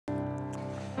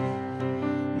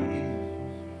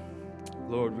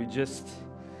Lord, we just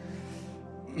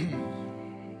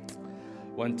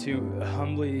want to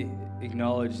humbly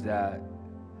acknowledge that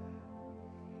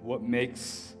what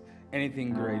makes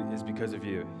anything great is because of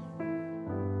you.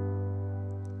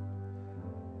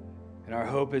 And our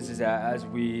hope is that as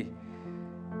we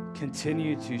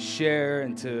continue to share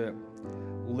and to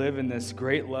live in this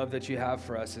great love that you have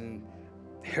for us and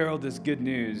herald this good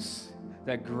news,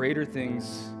 that greater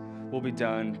things will be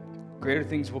done, greater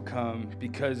things will come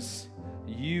because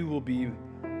you will be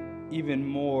even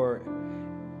more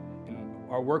in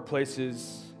our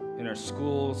workplaces, in our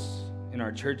schools, in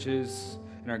our churches,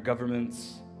 in our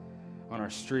governments, on our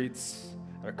streets,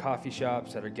 at our coffee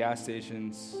shops, at our gas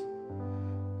stations,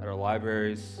 at our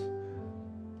libraries.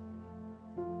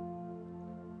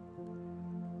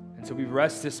 And so we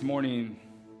rest this morning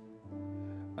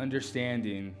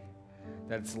understanding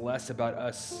that it's less about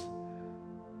us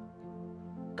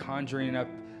conjuring up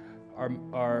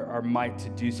our might to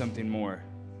do something more.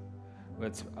 But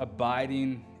it's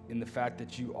abiding in the fact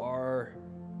that you are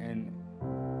and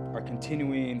are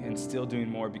continuing and still doing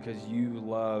more because you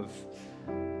love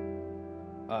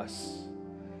us.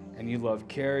 And you love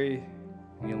Carrie,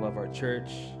 and you love our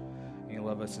church, and you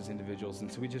love us as individuals.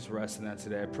 And so we just rest in that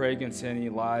today. I pray against any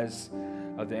lies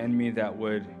of the enemy that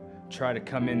would try to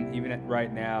come in even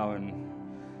right now and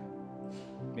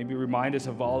maybe remind us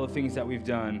of all the things that we've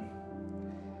done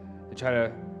to try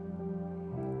to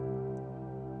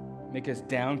make us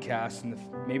downcast and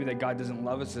maybe that God doesn't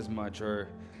love us as much, or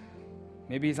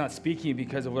maybe he's not speaking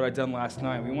because of what I've done last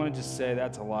night. We want to just say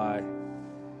that's a lie.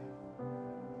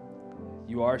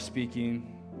 You are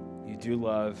speaking. You do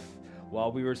love.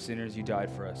 While we were sinners, you died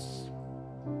for us.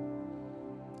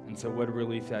 And so what a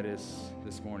relief that is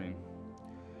this morning.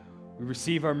 We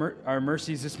receive our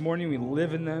mercies this morning. We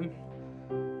live in them.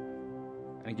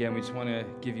 And again, we just want to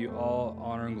give you all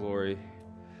honor and glory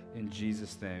in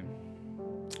Jesus' name.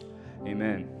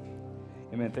 Amen.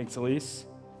 Amen. Thanks, Elise.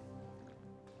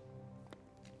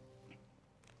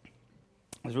 It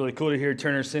was really cool to hear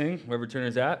Turner sing, wherever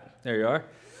Turner's at. There you are.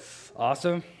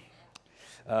 Awesome.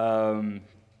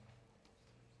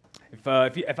 If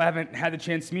I haven't had the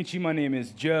chance to meet you, my name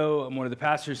is Joe. I'm one of the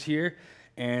pastors here.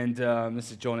 And this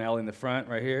is Joel and Ellie in the front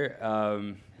right here.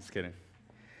 Just kidding.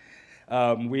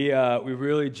 We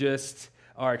really just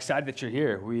are excited that you're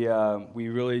here. We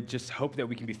really just hope that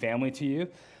we can be family to you.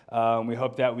 We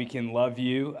hope that we can love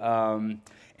you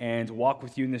and walk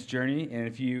with you in this journey. And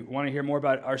if you want to hear more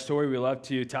about our story, we'd love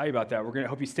to tell you about that. We're going to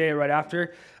hope you stay right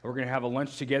after. We're going to have a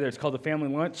lunch together. It's called the family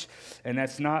lunch. And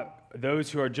that's not those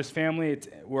who are just family.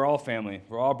 We're all family.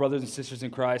 We're all brothers and sisters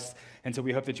in Christ. And so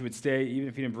we hope that you would stay, even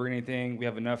if you didn't bring anything. We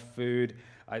have enough food.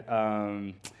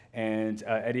 And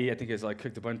Eddie, I think, is going to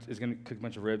cook a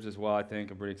bunch of ribs as well, I think.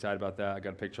 I'm pretty excited about that. I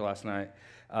got a picture last night.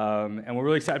 And we're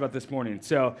really excited about this morning.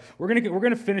 So we're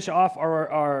gonna finish off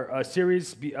our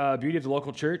series, Beauty of the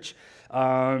Local Church.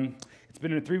 It's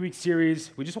been a 3-week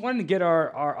series. We just wanted to get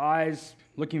our eyes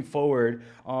looking forward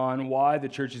on why the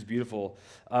church is beautiful.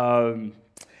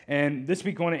 And this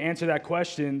week, I want to answer that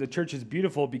question. The church is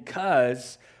beautiful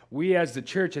because we as the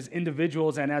church, as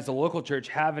individuals, and as the local church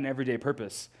have an everyday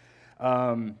purpose.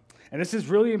 And this is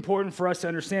really important for us to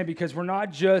understand because we're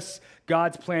not just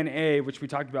God's plan A, which we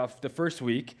talked about the first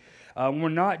week. We're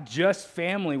not just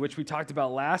family, which we talked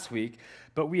about last week,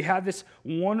 but we have this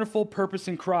wonderful purpose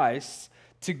in Christ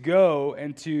to go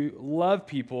and to love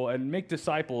people and make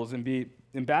disciples and be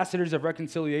ambassadors of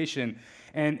reconciliation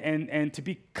and to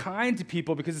be kind to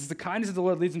people because it's the kindness of the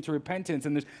Lord leads them to repentance.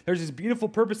 And there's this beautiful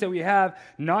purpose that we have,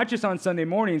 not just on Sunday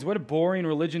mornings. What a boring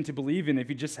religion to believe in if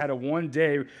you just had a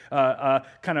one-day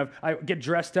I get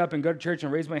dressed up and go to church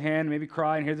and raise my hand, maybe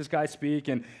cry and hear this guy speak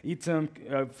and eat some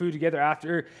food together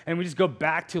after, and we just go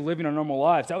back to living our normal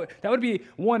lives. That would be,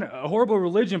 one, a horrible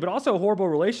religion, but also a horrible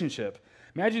relationship.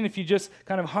 Imagine if you just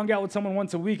kind of hung out with someone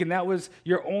once a week and that was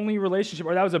your only relationship,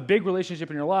 or that was a big relationship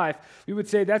in your life. We would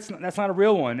say that's not a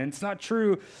real one, and it's not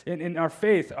true in our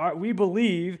faith. We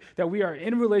believe that we are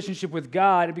in a relationship with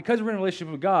God, and because we're in a relationship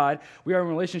with God, we are in a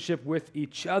relationship with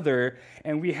each other,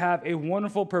 and we have a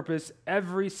wonderful purpose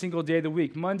every single day of the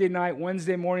week. Monday night,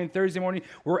 Wednesday morning, Thursday morning,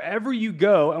 wherever you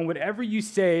go and whatever you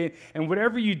say and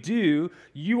whatever you do,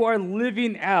 you are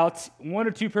living out one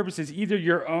or two purposes, either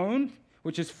your own,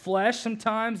 which is flesh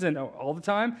sometimes and all the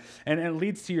time, and it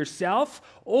leads to yourself,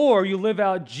 or you live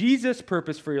out Jesus'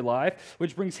 purpose for your life,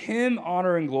 which brings him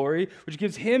honor and glory, which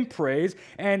gives him praise,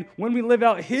 and when we live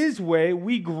out his way,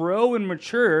 we grow and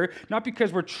mature, not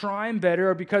because we're trying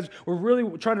better or because we're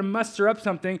really trying to muster up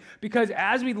something, because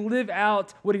as we live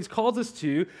out what he's called us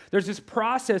to, there's this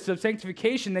process of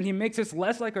sanctification that he makes us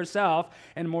less like ourselves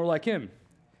and more like him,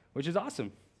 which is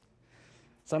awesome.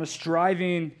 It's not a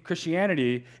striving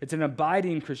Christianity. It's an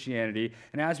abiding Christianity.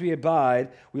 And as we abide,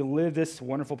 we live this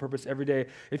wonderful purpose every day.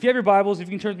 If you have your Bibles, if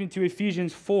you can turn me to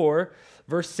Ephesians 4,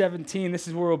 verse 17. This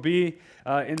is where we'll be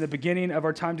in the beginning of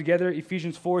our time together.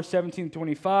 Ephesians 4, 17 to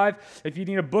 25. If you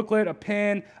need a booklet, a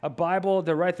pen, a Bible,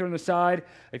 they're right there on the side.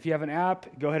 If you have an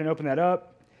app, go ahead and open that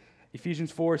up.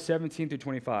 Ephesians 4, 17 to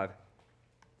 25.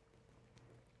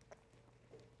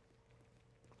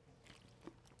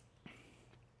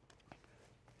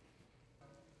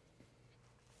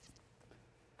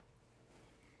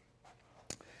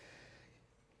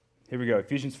 Here we go,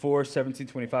 Ephesians 4, 17,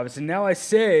 25. It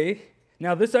says,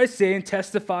 now this I say and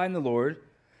testify in the Lord,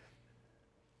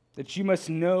 that you must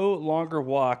no longer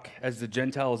walk as the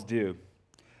Gentiles do.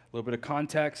 A little bit of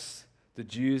context, the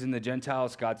Jews and the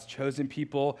Gentiles, God's chosen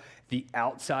people, the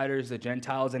outsiders, the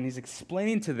Gentiles, and he's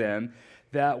explaining to them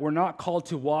that we're not called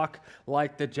to walk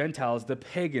like the Gentiles, the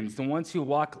pagans, the ones who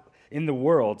walk in the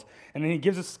world. And then he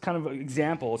gives us kind of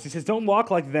examples. He says, don't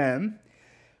walk like them,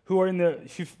 who are in the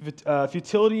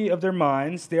futility of their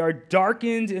minds. They are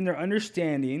darkened in their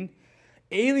understanding,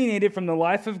 alienated from the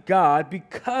life of God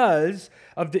because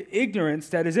of the ignorance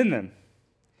that is in them.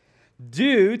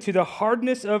 Due to the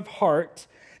hardness of heart,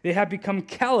 they have become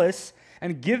callous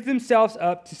and give themselves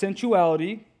up to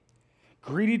sensuality,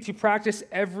 greedy to practice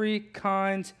every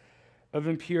kind of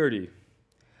impurity.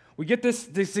 We get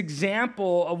this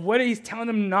example of what he's telling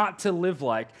them not to live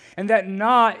like, and that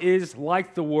not is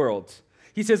like the world.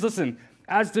 He says, listen,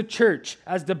 as the church,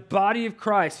 as the body of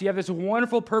Christ, you have this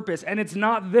wonderful purpose, and it's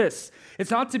not this.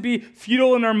 It's not to be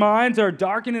futile in our minds or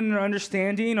darkened in our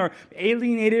understanding or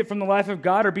alienated from the life of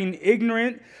God or being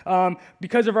ignorant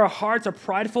because of our hearts are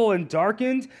prideful and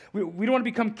darkened. We don't want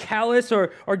to become callous or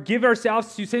give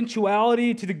ourselves to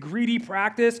sensuality, to the greedy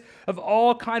practice of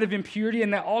all kind of impurity,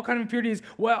 and that all kind of impurity is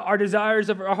what our desires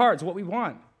of our hearts, what we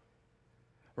want.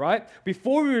 Right?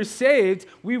 Before we were saved,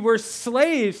 we were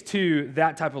slaves to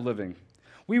that type of living.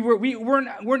 We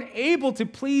weren't able to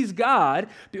please God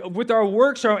with our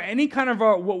works or any kind of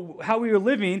how we were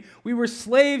living. We were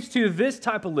slaves to this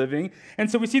type of living. And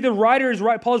so we see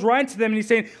Paul's writing to them and he's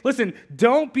saying, listen,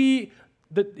 to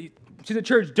the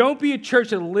church, don't be a church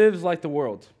that lives like the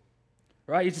world.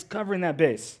 Right? He's just covering that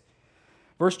base.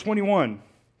 Verse 20.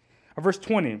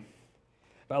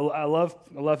 I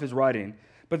love his writing.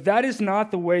 But that is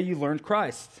not the way you learned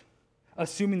Christ,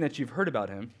 assuming that you've heard about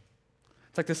him.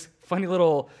 It's like this funny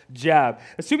little jab.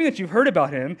 Assuming that you've heard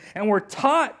about him and were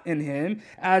taught in him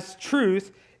as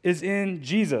truth is in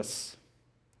Jesus.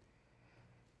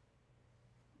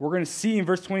 We're going to see in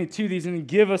verse 22 that he's going to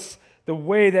give us the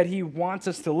way that he wants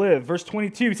us to live. Verse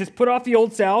 22, he says, put off the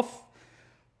old self,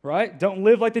 right? Don't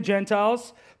live like the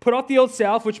Gentiles. Put off the old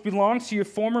self, which belongs to your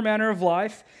former manner of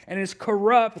life and is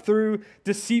corrupt through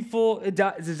deceitful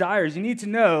desires. You need to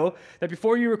know that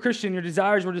before you were a Christian, your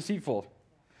desires were deceitful.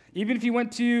 Even if you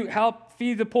went to help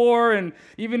feed the poor, and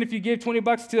even if you gave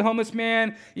 $20 to the homeless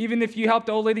man, even if you helped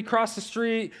the old lady cross the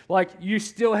street, you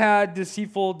still had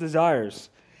deceitful desires.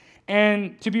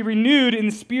 And to be renewed in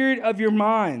the spirit of your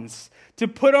minds, to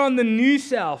put on the new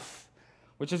self,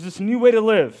 which is this new way to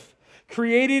live,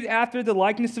 created after the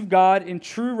likeness of God in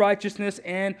true righteousness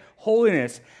and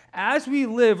holiness. As we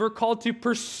live, we're called to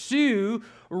pursue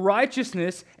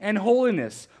righteousness and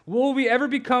holiness. Will we ever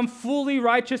become fully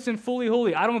righteous and fully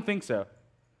holy? I don't think so.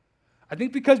 I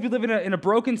think because we live in a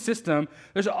broken system,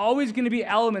 there's always going to be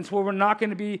elements where we're not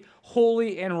going to be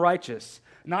holy and righteous.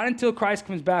 Not until Christ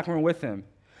comes back and we're with him.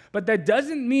 But that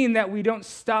doesn't mean that we don't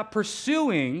stop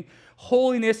pursuing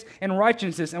holiness and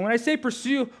righteousness. And when I say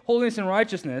pursue holiness and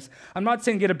righteousness, I'm not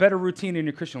saying get a better routine in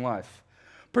your Christian life.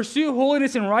 Pursue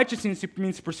holiness and righteousness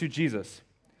means to pursue Jesus.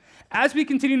 As we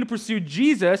continue to pursue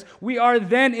Jesus, we are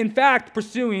then, in fact,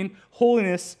 pursuing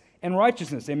holiness and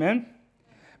righteousness. Amen?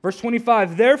 Verse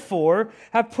 25, therefore,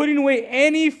 have putting away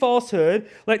any falsehood,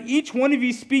 let each one of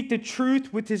you speak the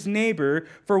truth with his neighbor,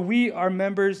 for we are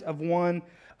members of one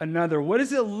another. What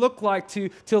does it look like to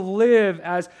live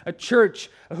as a church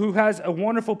who has a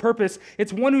wonderful purpose?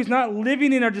 It's one who's not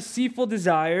living in our deceitful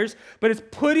desires, but it's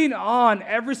putting on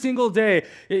every single day.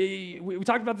 We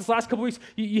talked about this last couple weeks.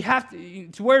 You have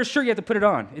to wear a shirt, you have to put it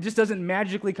on. It just doesn't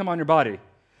magically come on your body.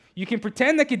 You can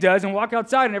pretend like it does and walk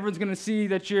outside and everyone's going to see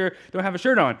that you don't have a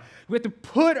shirt on. We have to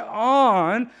put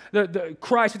on the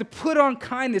Christ. We have to put on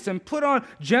kindness and put on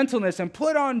gentleness and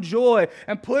put on joy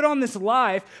and put on this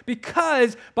life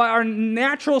because by our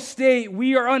natural state,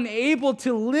 we are unable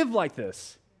to live like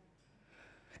this.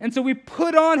 And so we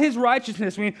put on his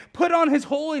righteousness, we put on his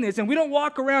holiness, and we don't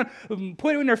walk around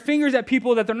pointing our fingers at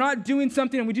people that they're not doing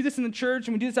something. And we do this in the church,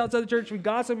 and we do this outside the church, we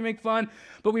gossip, we make fun,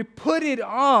 but we put it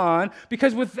on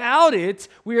because without it,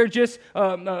 we are just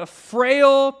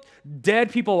frail,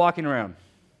 dead people walking around.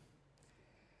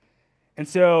 And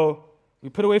so we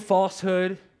put away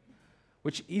falsehood,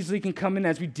 which easily can come in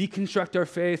as we deconstruct our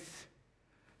faith.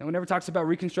 No one ever talks about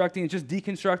reconstructing, it's just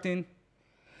deconstructing.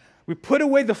 We put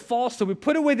away the falsehood, we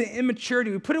put away the immaturity,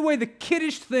 we put away the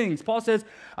kiddish things. Paul says,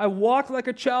 I walked like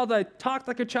a child, I talked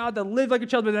like a child, I lived like a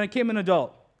child, but then I became an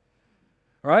adult.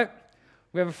 All right?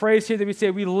 We have a phrase here that we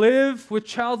say, we live with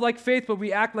childlike faith, but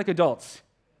we act like adults.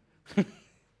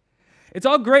 It's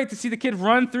all great to see the kid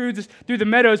run through the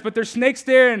meadows, but there's snakes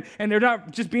there, and they're not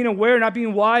just being aware, not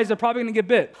being wise, they're probably going to get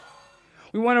bit.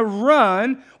 We want to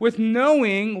run with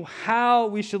knowing how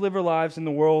we should live our lives in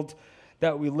the world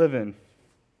that we live in.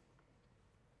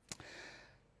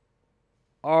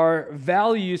 Our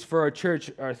values for our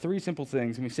church are three simple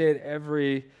things, and we say it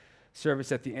every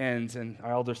service at the end, and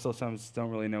our elders still sometimes don't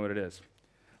really know what it is.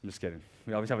 I'm just kidding.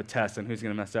 We always have a test on who's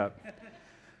going to mess up.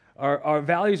 Our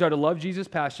values are to love Jesus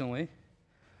passionately,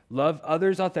 love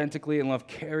others authentically, and love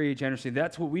Carrie generously.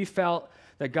 That's what we felt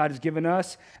that God has given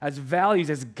us as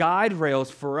values, as guide rails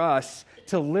for us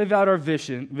to live out our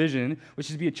vision, which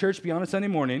is to be a church beyond a Sunday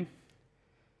morning,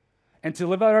 and to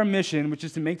live out our mission, which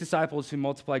is to make disciples who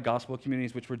multiply gospel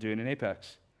communities, which we're doing in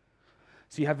Apex.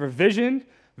 So you have our vision.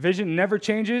 Vision never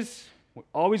changes. We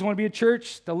always want to be a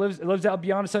church that lives out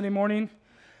beyond a Sunday morning.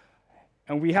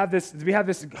 And we have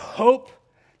this hope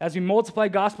as we multiply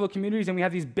gospel communities, and we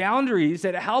have these boundaries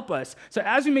that help us. So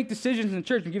as we make decisions in the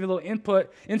church, we give a little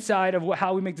input inside of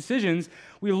how we make decisions.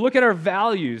 We look at our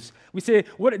values. We say,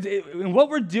 what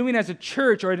we're doing as a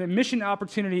church or a mission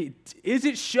opportunity, is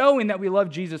it showing that we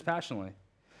love Jesus passionately?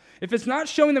 If it's not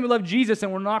showing that we love Jesus, then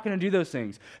we're not going to do those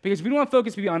things. Because we don't want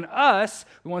focus to be on us,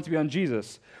 we want it to be on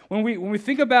Jesus. When we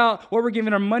think about what we're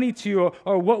giving our money to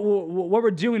or what we're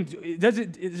doing, does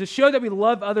it show that we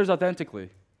love others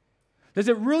authentically? Does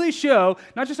it really show,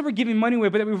 not just that we're giving money away,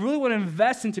 but that we really want to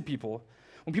invest into people?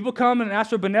 When people come and ask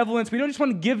for benevolence, we don't just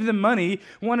want to give them money.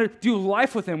 We want to do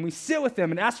life with them. We sit with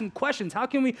them and ask them questions. How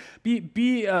can we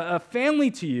be a family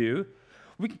to you?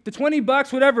 The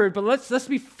 $20, whatever, but let's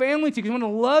be family to you because we want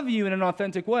to love you in an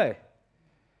authentic way.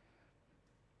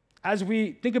 As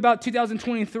we think about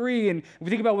 2023 and we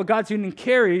think about what God's doing in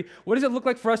Carrie, what does it look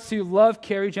like for us to love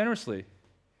Carrie generously?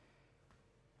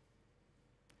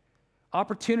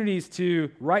 Opportunities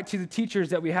to write to the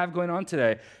teachers that we have going on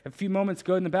today. A few moments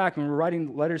ago in the back when we're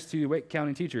writing letters to Wake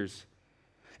County teachers.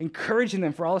 Encouraging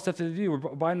them for all the stuff that they do. We're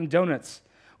buying them donuts.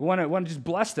 We want to just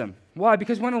bless them. Why?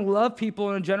 Because we want to love people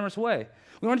in a generous way.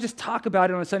 We want to just talk about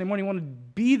it on a Sunday morning. We want to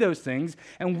be those things,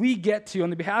 and we get to,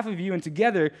 on the behalf of you and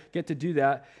together, get to do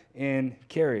that in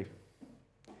Carrie.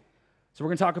 So we're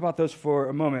going to talk about those for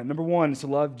a moment. Number one is to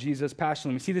love Jesus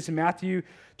passionately. We see this in Matthew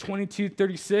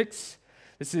 22:36.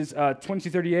 This is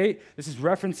 22:38. This is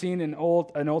referencing an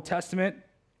Old Testament.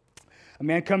 A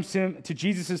man comes to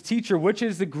Jesus' teacher, which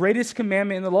is the greatest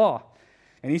commandment in the law.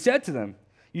 And he said to them,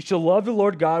 you shall love the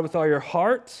Lord God with all your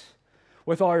heart,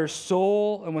 with all your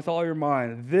soul, and with all your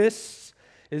mind. This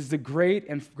is the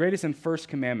greatest and first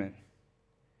commandment.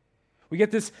 We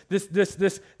get this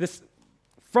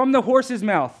from the horse's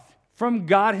mouth, from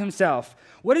God himself.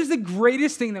 What is the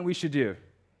greatest thing that we should do?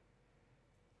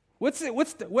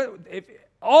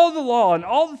 All the law and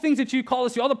all the things that you call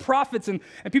us to, all the prophets and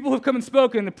people who have come and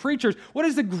spoken, the preachers, what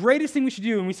is the greatest thing we should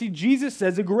do? And we see Jesus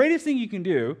says the greatest thing you can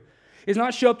do is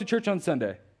not show up to church on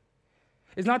Sunday.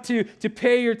 It's not to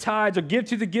pay your tithes or give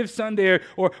to the Give Sunday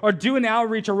or do an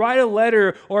outreach or write a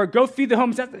letter or go feed the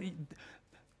homeless.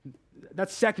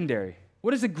 That's secondary.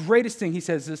 What is the greatest thing, he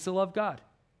says, is to love God.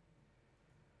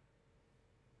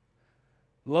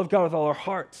 Love God with all our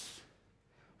hearts,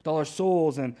 with all our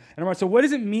souls. And so what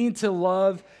does it mean to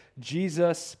love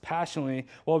Jesus passionately?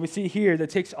 Well, we see here that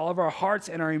takes all of our hearts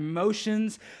and our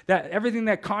emotions, that everything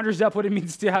that conjures up what it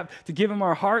means to give him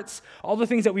our hearts, all the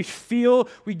things that we feel,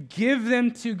 we give them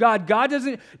to God. God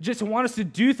doesn't just want us to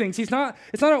do things. It's not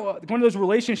one of those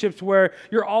relationships where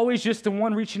you're always just the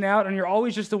one reaching out and you're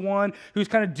always just the one who's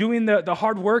kind of doing the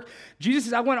hard work. Jesus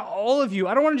says, I want all of you.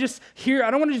 I don't want to just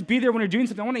be there when you're doing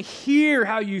something. I want to hear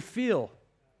how you feel.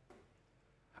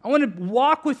 I want to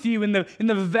walk with you in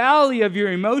the valley of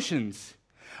your emotions.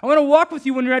 I want to walk with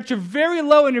you when you're at your very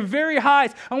low and your very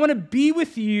highs. I want to be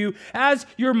with you as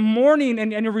you're mourning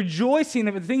and you're rejoicing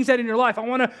of the things that in your life. I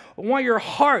want your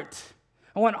heart.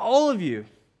 I want all of you.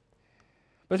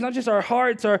 But it's not just our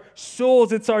hearts, our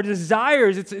souls, it's our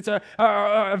desires. It's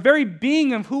our very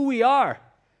being of who we are.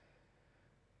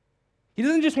 He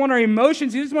doesn't just want our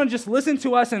emotions. He doesn't want to just listen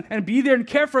to us and be there and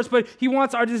care for us, but he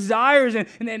wants our desires and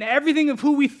everything of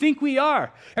who we think we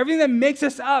are, everything that makes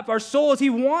us up, our souls.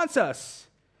 He wants us.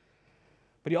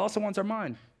 But he also wants our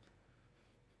mind.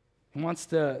 He wants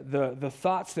the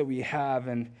thoughts that we have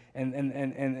and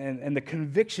the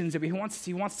convictions that he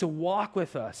wants to walk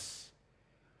with us.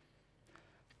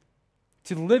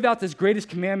 To live out this greatest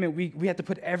commandment, we have to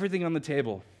put everything on the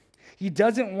table. He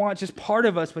doesn't want just part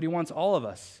of us, but he wants all of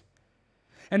us.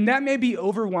 And that may be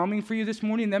overwhelming for you this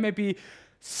morning. That may be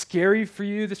scary for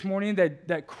you this morning,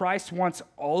 that Christ wants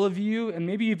all of you, and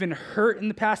maybe you've been hurt in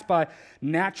the past by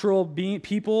natural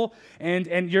people,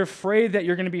 and you're afraid that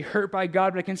you're going to be hurt by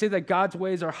God, but I can say that God's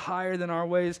ways are higher than our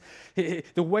ways.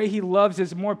 The way he loves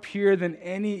is more pure than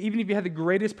any, even if you have the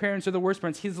greatest parents or the worst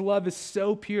parents, his love is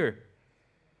so pure.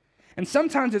 And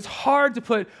sometimes it's hard to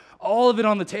put all of it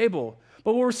on the table,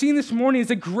 but what we're seeing this morning is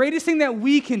the greatest thing that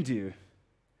we can do.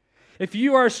 If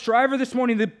you are a striver this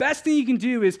morning, the best thing you can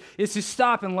do is to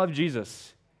stop and love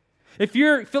Jesus. If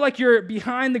you feel like you're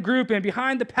behind the group and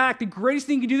behind the pack, the greatest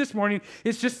thing you can do this morning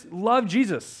is just love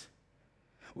Jesus.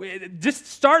 Just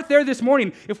start there this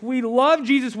morning. If we love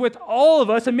Jesus with all of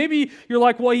us, and maybe you're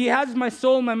like, well, he has my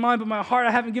soul and my mind, but my heart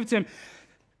I haven't given to him.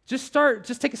 Just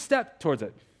take a step towards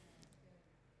it.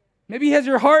 Maybe he has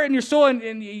your heart and your soul,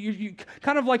 and you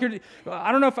kind of like, I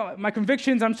don't know if my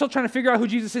convictions, I'm still trying to figure out who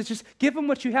Jesus is. Just give him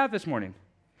what you have this morning.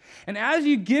 And as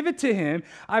you give it to him,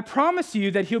 I promise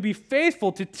you that he'll be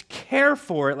faithful to care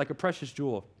for it like a precious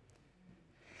jewel.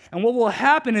 And what will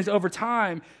happen is over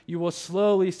time, you will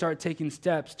slowly start taking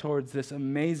steps towards this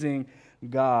amazing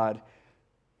God.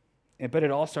 But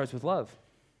it all starts with love.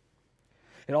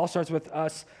 It all starts with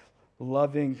us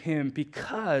loving him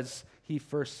because he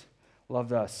first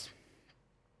loved us.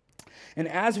 And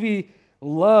as we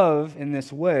love in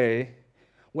this way,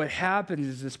 what happens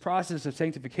is this process of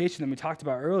sanctification that we talked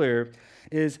about earlier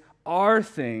is our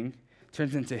thing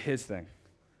turns into his thing.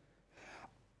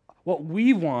 What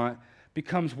we want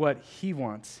becomes what he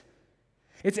wants.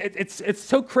 It's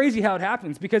so crazy how it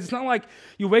happens, because it's not like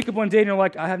you wake up one day and you're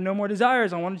like, I have no more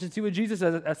desires. I want to just do what Jesus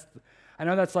says. I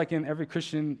know that's like in every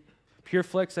Christian Pure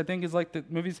Flix, I think, is like the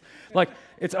movies. Like,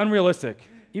 it's unrealistic.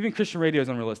 Even Christian radio is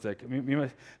unrealistic. Me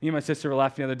and my sister were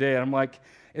laughing the other day, and I'm like,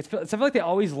 I feel like they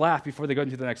always laugh before they go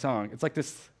into the next song. It's like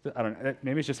this, I don't know,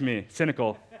 maybe it's just me,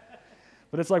 cynical.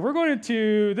 But it's like, we're going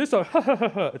into this song,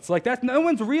 It's like, that. No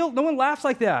one's real, no one laughs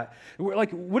like that. We're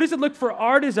like, what does it look for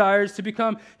our desires to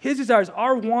become his desires,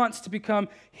 our wants to become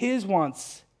his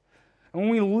wants? And when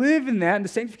we live in that, and the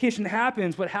sanctification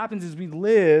happens, what happens is we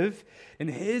live in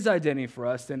his identity for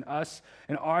us and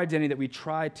our identity that we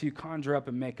try to conjure up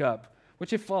and make up.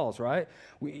 Which it falls, right?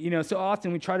 So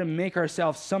often we try to make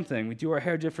ourselves something. We do our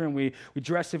hair different, we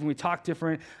dress different, we talk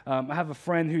different. I have a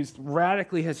friend who's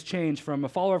radically has changed from a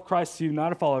follower of Christ to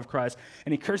not a follower of Christ,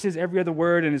 and he curses every other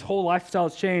word, and his whole lifestyle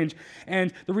has changed.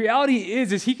 And the reality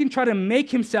is he can try to make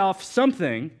himself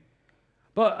something,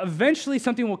 but eventually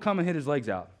something will come and hit his legs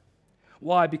out.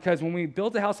 Why? Because when we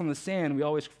build a house on the sand, we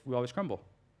always crumble.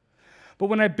 But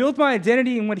when I build my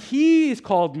identity in what he has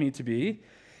called me to be,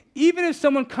 even if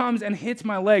someone comes and hits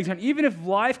my legs, and even if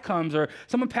life comes or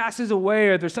someone passes away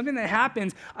or there's something that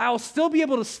happens, I'll still be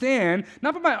able to stand,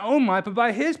 not by my own might, but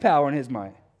by his power and his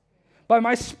might. By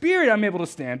my spirit, I'm able to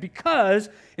stand because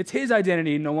it's his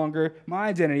identity, no longer my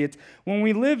identity. It's when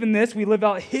we live in this, we live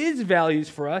out his values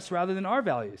for us rather than our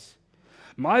values.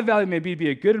 My value may be to be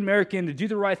a good American, to do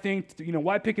the right thing,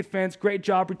 white picket fence, great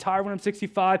job, retire when I'm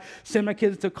 65, send my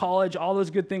kids to college, all those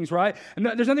good things, right? And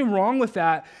there's nothing wrong with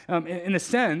that in a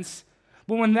sense.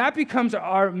 But when that becomes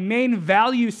our main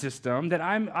value system, that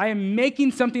I am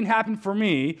making something happen for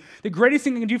me, the greatest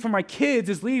thing I can do for my kids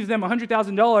is leave them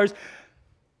 $100,000.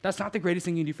 That's not the greatest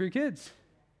thing you can do for your kids.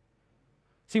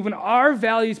 See, when our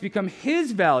values become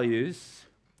his values,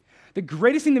 the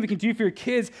greatest thing that we can do for your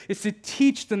kids is to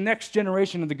teach the next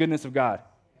generation of the goodness of God.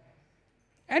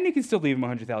 And you can still leave them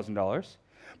 $100,000.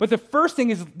 But the first thing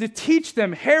is to teach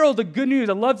them, herald the good news.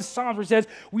 I love the Psalms where it says,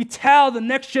 we tell the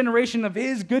next generation of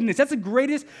his goodness. That's the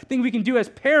greatest thing we can do as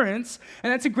parents,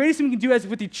 and that's the greatest thing we can do as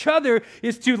with each other,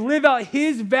 is to live out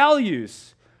his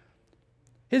values.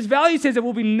 His value says that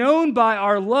we'll be known by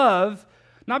our love,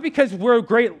 not because we're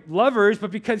great lovers,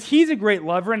 but because he's a great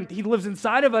lover and he lives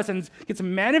inside of us and gets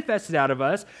manifested out of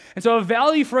us. And so a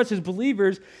value for us as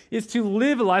believers is to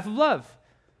live a life of love.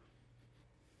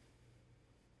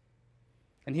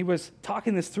 And he was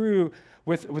talking this through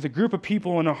with a group of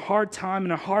people in a hard time,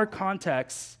 in a hard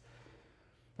context,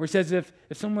 where he says, if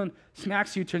someone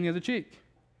smacks you, turn the other cheek.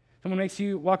 Someone makes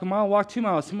you walk a mile, walk 2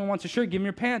 miles. Someone wants a shirt, give them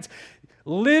your pants.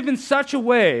 Live in such a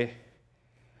way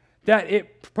that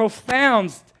it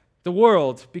profounds the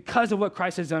world because of what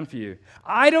Christ has done for you.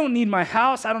 I don't need my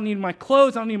house. I don't need my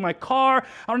clothes. I don't need my car.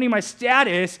 I don't need my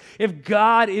status if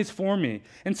God is for me.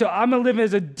 And so I'm going to live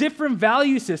as a different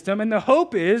value system. And the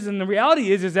hope is, and the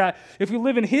reality is that if we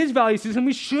live in his value system,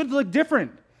 we should look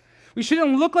different. We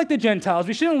shouldn't look like the Gentiles.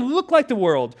 We shouldn't look like the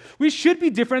world. We should be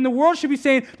different. And the world should be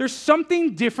saying, there's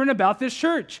something different about this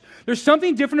church. There's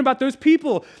something different about those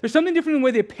people. There's something different in the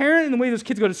way they parent, in the way those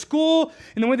kids go to school,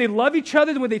 in the way they love each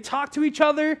other, the way they talk to each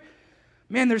other.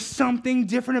 Man, there's something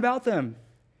different about them.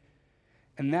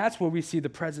 And that's where we see the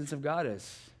presence of God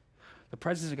is. The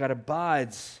presence of God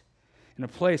abides in a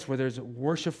place where there's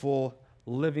worshipful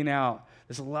living out,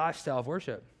 this lifestyle of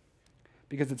worship,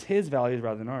 because it's his values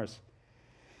rather than ours.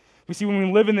 We see when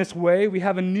we live in this way, we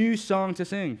have a new song to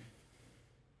sing.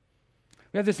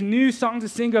 We have this new song to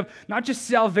sing of not just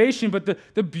salvation, but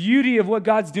the beauty of what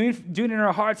God's doing in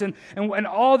our hearts and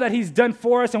all that he's done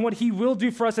for us and what he will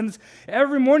do for us. And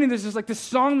every morning there's just like this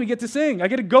song we get to sing. I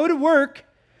get to go to work.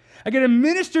 I get to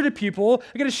minister to people.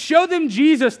 I get to show them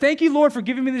Jesus. Thank you, Lord, for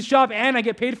giving me this job, and I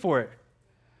get paid for it.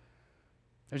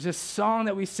 There's this song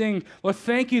that we sing. Lord,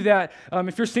 thank you that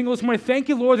if you're single this morning, thank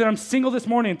you, Lord, that I'm single this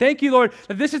morning. Thank you, Lord,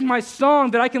 that this is my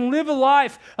song, that I can live a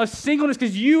life of singleness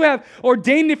because you have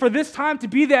ordained it for this time to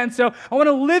be that. And so I want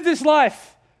to live this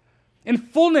life in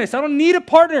fullness. I don't need a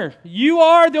partner. You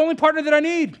are the only partner that I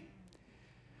need.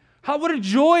 What a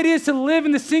joy it is to live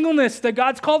in the singleness that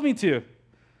God's called me to.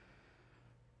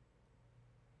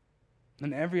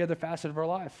 In every other facet of our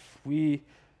life, we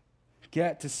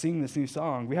get to sing this new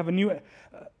song. We have a new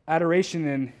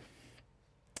adoration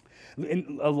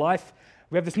in a life.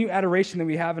 We have this new adoration that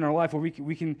we have in our life where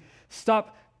we can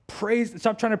stop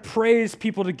trying to praise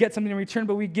people to get something in return,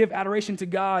 but we give adoration to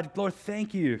God. Lord,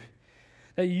 thank you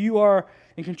that you are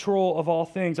in control of all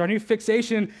things. Our new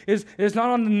fixation is not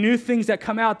on the new things that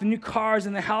come out, the new cars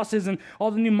and the houses and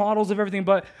all the new models of everything,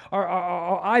 but our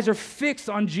eyes are fixed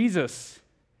on Jesus.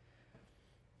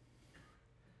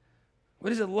 What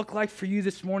does it look like for you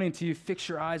this morning to fix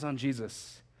your eyes on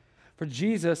Jesus? For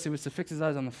Jesus, it was to fix his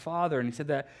eyes on the Father, and he said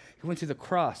that he went to the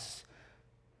cross.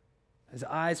 His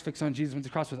eyes fixed on Jesus, went to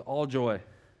the cross with all joy.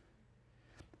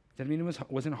 Doesn't mean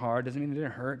it wasn't hard, doesn't mean it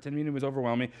didn't hurt, doesn't mean it was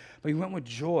overwhelming, but he went with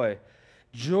joy.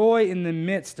 Joy in the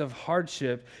midst of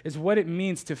hardship is what it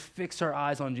means to fix our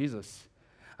eyes on Jesus.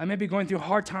 I may be going through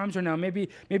hard times right now, maybe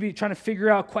trying to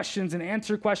figure out questions and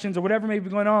answer questions or whatever may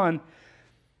be going on.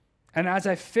 And as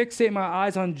I fixate my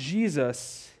eyes on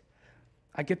Jesus,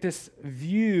 I get this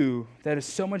view that is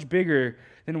so much bigger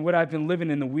than what I've been living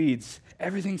in the weeds.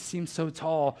 Everything seems so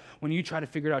tall when you try to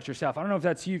figure it out yourself. I don't know if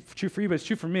that's true for you, but it's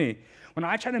true for me. When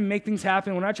I try to make things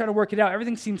happen, when I try to work it out,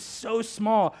 everything seems so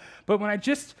small. But when I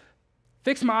just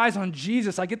fix my eyes on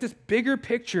Jesus, I get this bigger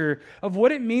picture of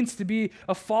what it means to be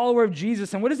a follower of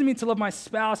Jesus and what does it mean to love my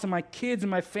spouse and my kids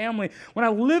and my family. When I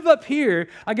live up here,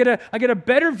 I get a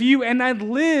better view, and I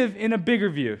live in a bigger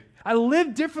view. I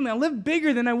live differently. I live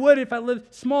bigger than I would if I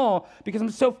lived small because I'm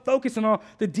so focused on all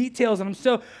the details and I'm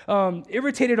so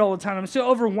irritated all the time. I'm so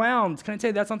overwhelmed. Can I tell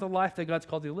you, that's not the life that God's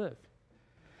called you to live.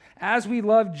 As we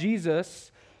love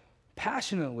Jesus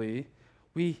passionately,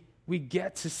 we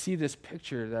get to see this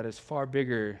picture that is far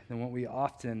bigger than what we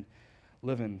often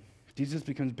live in. Jesus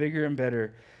becomes bigger and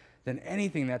better than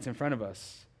anything that's in front of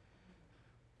us.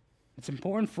 It's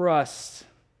important for us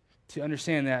to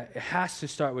understand that it has to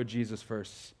start with Jesus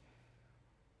first.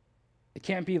 It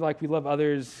can't be like we love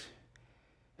others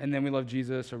and then we love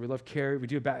Jesus, or we love Carrie, we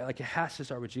do it back. Like, it has to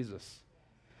start with Jesus.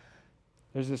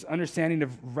 There's this understanding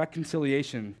of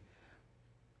reconciliation.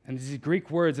 And these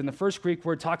Greek words, and the first Greek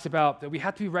word talks about that we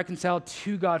have to be reconciled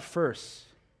to God first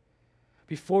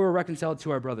before we're reconciled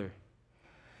to our brother.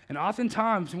 And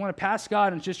oftentimes we want to pass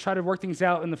God and just try to work things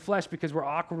out in the flesh because we're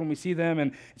awkward when we see them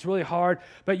and it's really hard.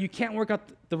 But you can't work out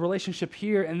the relationship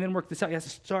here and then work this out. You have to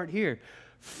start here.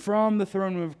 From the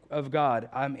throne room of God,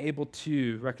 I'm able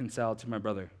to reconcile to my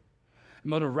brother.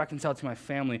 I'm able to reconcile to my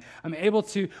family. I'm able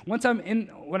to, when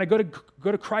I go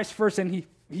to Christ first and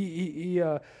he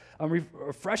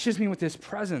refreshes me with his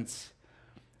presence,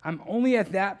 I'm only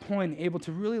at that point able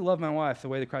to really love my wife the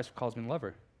way that Christ calls me to love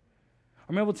her.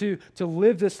 I'm able to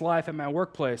live this life at my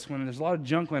workplace when there's a lot of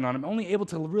junk going on. I'm only able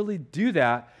to really do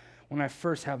that when I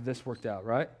first have this worked out,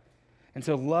 right? And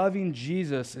so loving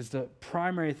Jesus is the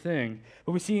primary thing.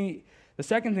 But we see the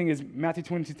second thing is Matthew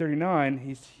 22:39.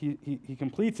 He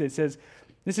completes it. It says,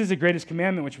 this is the greatest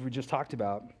commandment, which we just talked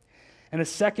about. And a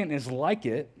second is like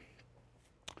it.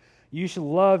 You should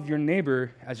love your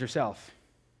neighbor as yourself.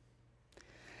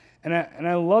 And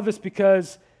I love this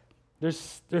because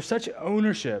there's such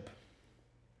ownership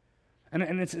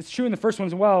And it's true in the first one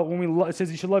as well when it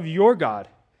says you should love your God.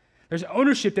 There's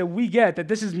ownership that we get, that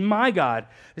this is my God.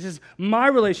 This is my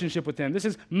relationship with him. This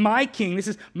is my king. This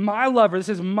is my lover. This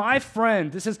is my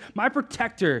friend. This is my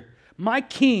protector, my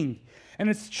king. And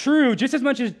it's true, just as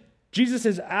much as Jesus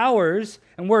is ours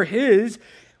and we're his,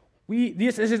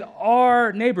 this is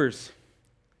our neighbors.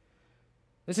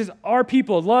 This is our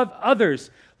people. Love others.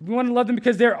 We want to love them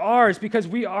because they're ours, because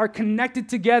we are connected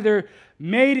together,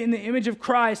 made in the image of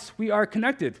Christ. We are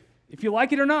connected, if you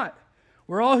like it or not.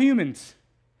 We're all humans.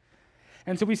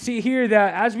 And so we see here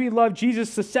that as we love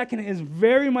Jesus, the second is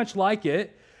very much like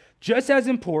it, just as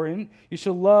important. You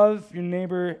should love your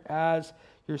neighbor as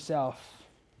yourself.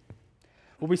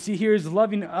 What we see here is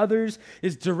loving others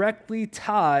is directly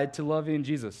tied to loving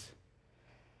Jesus.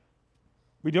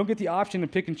 We don't get the option to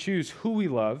pick and choose who we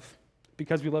love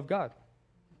because we love God.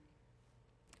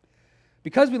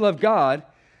 Because we love God,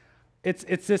 it's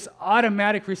this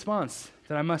automatic response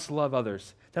that I must love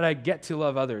others, that I get to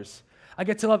love others. I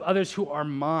get to love others who are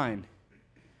mine.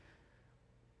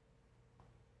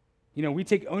 You know, we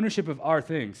take ownership of our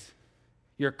things.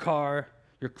 Your car,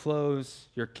 your clothes,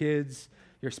 your kids,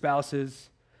 your spouses.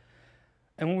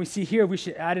 And when we see here, we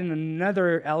should add in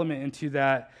another element into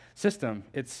that system.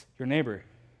 It's your neighbor.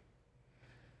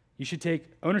 You should take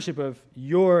ownership of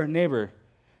your neighbor,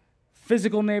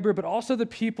 physical neighbor, but also the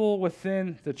people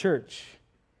within the church.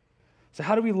 So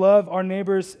how do we love our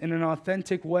neighbors in an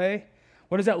authentic way?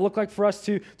 What does that look like for us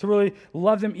to really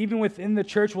love them even within the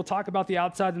church? We'll talk about the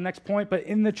outside the next point, but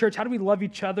in the church, how do we love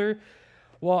each other?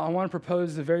 Well, I want to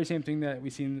propose the very same thing that we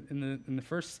see in the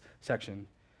first section,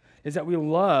 is that we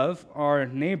love our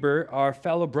neighbor, our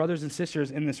fellow brothers and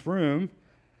sisters in this room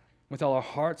with all our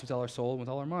hearts, with all our soul, and with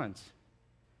all our minds.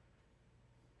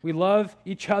 We love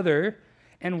each other,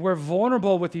 and we're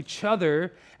vulnerable with each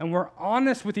other, and we're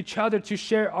honest with each other to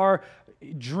share our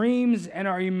dreams and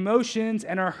our emotions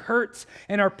and our hurts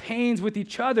and our pains with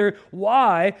each other.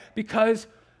 Why? Because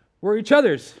we're each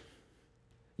other's.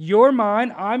 You're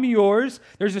mine, I'm yours.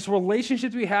 There's this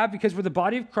relationship we have because we're the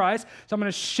body of Christ. So I'm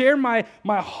going to share my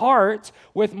heart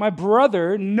with my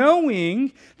brother,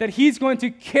 knowing that he's going to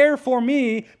care for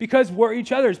me because we're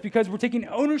each other's, because we're taking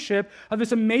ownership of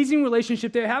this amazing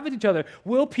relationship they have with each other.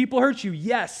 Will people hurt you?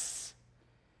 Yes.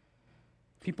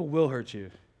 People will hurt you.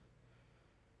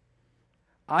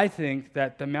 I think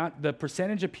that the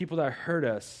percentage of people that hurt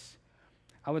us,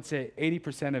 I would say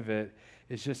 80% of it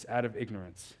is just out of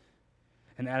ignorance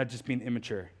and out of just being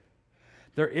immature.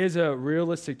 There is a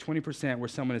realistic 20% where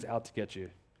someone is out to get you.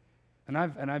 And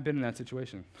I've been in that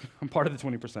situation. I'm part of the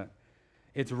 20%.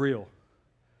 It's real.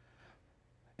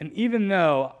 And even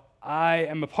though I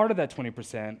am a part of that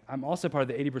 20%, I'm also part of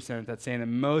the 80% that's saying that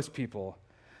most people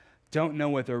don't know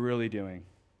what they're really doing.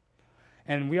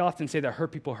 And we often say that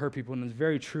hurt people, and it's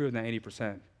very true in that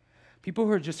 80%. People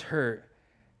who are just hurt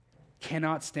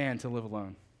cannot stand to live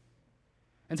alone.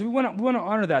 And so we want to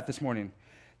honor that this morning,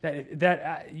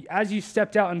 that as you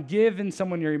stepped out and given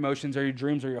someone your emotions or your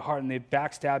dreams or your heart and they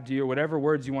backstabbed you or whatever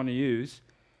words you want to use,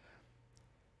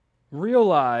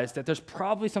 realize that there's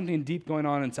probably something deep going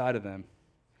on inside of them.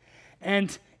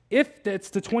 And if it's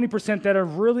the 20% that are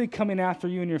really coming after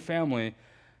you and your family,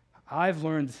 I've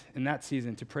learned in that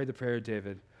season to pray the prayer of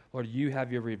David, Lord, you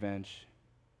have your revenge,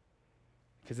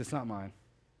 because it's not mine.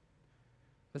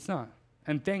 It's not.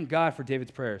 And thank God for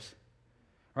David's prayers.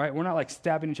 All right? We're not like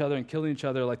stabbing each other and killing each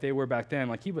other like they were back then.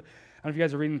 Like I don't know if you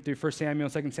guys are reading through 1 Samuel,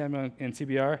 2 Samuel, and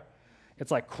CBR.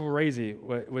 It's like crazy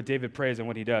what David prays and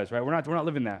what he does, right? We're not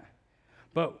living that.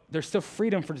 But there's still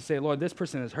freedom to say, Lord, this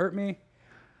person has hurt me.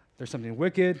 There's something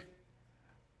wicked.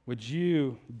 Would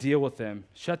you deal with them?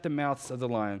 Shut the mouths of the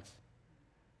lions.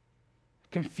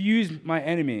 Confuse my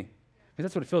enemy. Because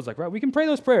that's what it feels like, right? We can pray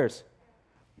those prayers.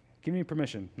 Give me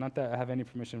permission. Not that I have any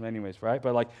permission anyways, right?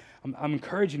 But like, I'm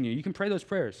encouraging you. You can pray those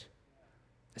prayers.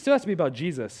 It still has to be about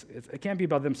Jesus. It can't be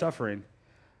about them suffering.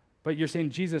 But you're saying,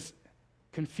 Jesus,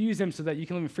 confuse them so that you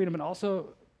can live in freedom and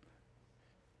also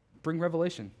bring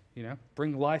revelation,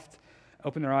 bring life,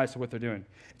 open their eyes to what they're doing.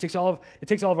 It takes all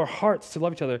of our hearts to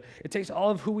love each other. It takes all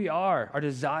of who we are, our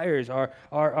desires, our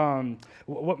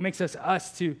what makes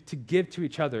us to give to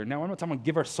each other. Now, I'm not talking about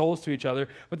give our souls to each other,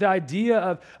 but the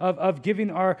idea of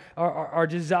giving our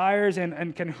desires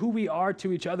and kind of who we are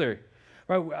to each other.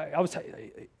 Right? I was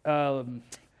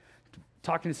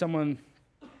talking to someone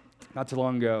not too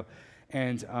long ago,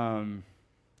 and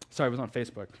sorry, it was on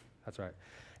Facebook. That's right.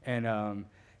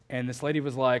 And this lady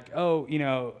was like,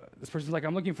 this person's like,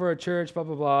 I'm looking for a church, blah,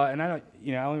 blah, blah. And I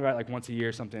only write like once a year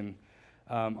or something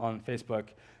on Facebook,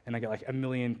 and I get like a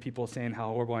million people saying how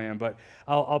horrible I am. But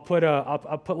I'll put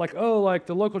like, oh, like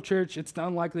the local church, it's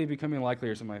unlikely becoming likely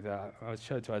or something like that. I would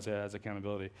show it to Isaiah as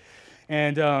accountability,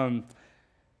 and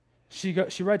she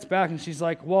writes back and she's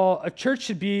like, well, a church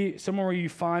should be somewhere where you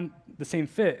find the same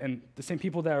fit and the same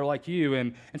people that are like you,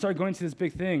 and start going to this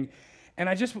big thing. And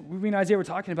me and Isaiah were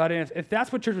talking about it, and if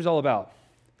that's what church was all about,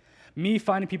 me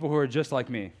finding people who are just like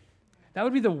me, that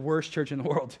would be the worst church in the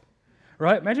world,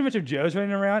 right? Imagine a bunch of Joes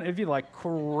running around. It'd be like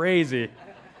crazy,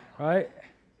 right?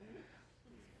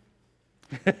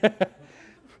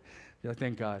 Yeah,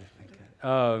 thank God.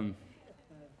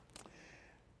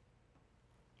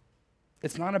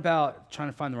 It's not about trying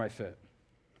to find the right fit.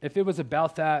 If it was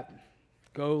about that,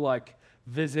 go like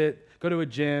visit, go to a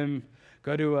gym,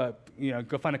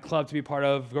 go find a club to be part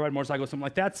of, go ride a motorcycle, something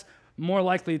like that's more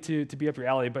likely to be up your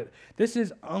alley. But this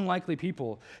is unlikely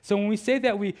people. So when we say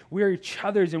that we are each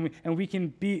other's and we can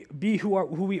be who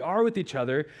we are with each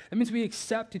other, that means we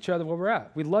accept each other where we're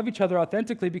at. We love each other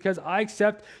authentically because I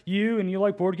accept you and you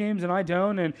like board games and I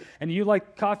don't, and you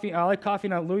like coffee, I like coffee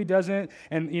and Louis doesn't,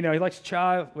 and he likes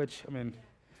chai, which, I mean,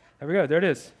 there we go, there it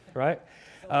is, right?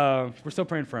 We're still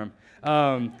praying for him.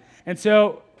 And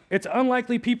so it's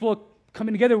unlikely people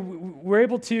coming together. We're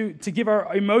able to give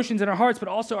our emotions and our hearts, but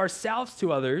also ourselves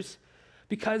to others,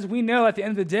 because we know at the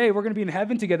end of the day, we're going to be in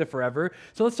heaven together forever.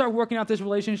 So let's start working out this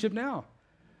relationship now.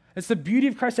 It's the beauty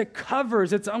of Christ that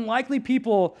covers. It's unlikely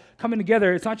people coming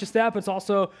together. It's not just that, but it's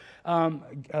also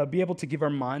be able to give our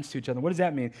minds to each other. What does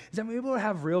that mean? Is that we're able to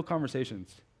have real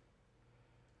conversations.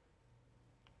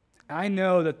 I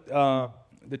know that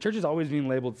the church is always being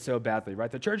labeled so badly,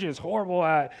 right? The church is horrible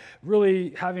at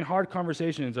really having hard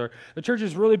conversations, or the church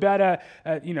is really bad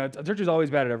at the church is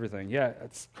always bad at everything. Yeah,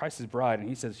 it's Christ's bride, and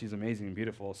he says she's amazing and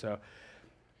beautiful. So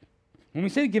when we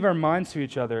say give our minds to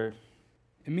each other,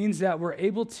 it means that we're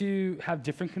able to have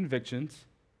different convictions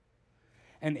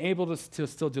and able to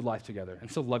still do life together and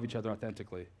still love each other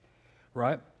authentically,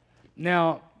 right?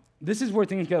 Now, this is where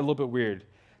things get a little bit weird.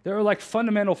 There are like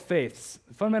fundamental faiths,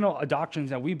 fundamental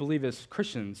doctrines that we believe as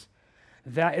Christians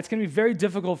that it's going to be very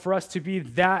difficult for us to be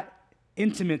that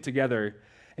intimate together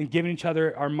and giving each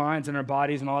other our minds and our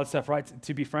bodies and all that stuff, right,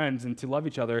 to be friends and to love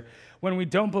each other when we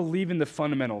don't believe in the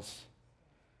fundamentals,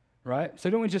 right?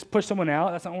 So don't we just push someone out?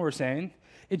 That's not what we're saying.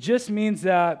 It just means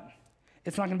that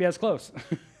it's not going to be as close.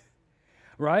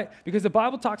 Right? Because the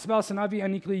Bible talks about us to not be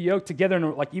unequally yoked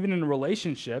together, even in a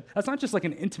relationship. That's not just like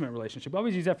an intimate relationship. We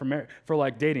always use that for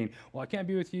like dating. Well, I can't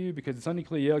be with you because it's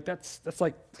unequally yoked. That's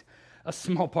like a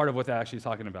small part of what that actually is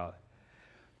talking about.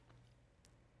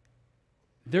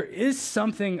 There is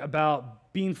something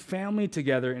about being family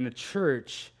together in a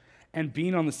church and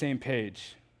being on the same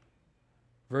page.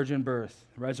 Virgin birth,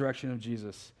 resurrection of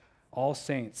Jesus, all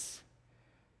saints.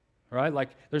 Right?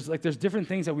 There's different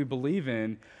things that we believe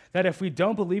in that if we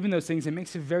don't believe in those things, it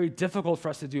makes it very difficult for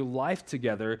us to do life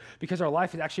together because our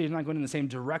life is actually not going in the same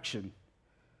direction.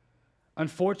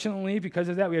 Unfortunately, because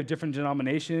of that, we have different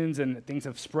denominations and things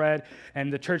have spread,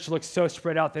 and the church looks so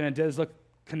spread out than it does look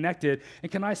connected. And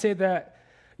can I say that,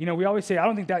 we always say, I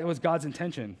don't think that was God's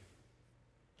intention.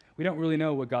 We don't really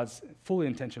know what God's full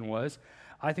intention was.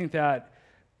 I think that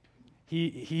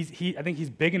I think he's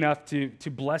big enough to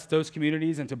bless those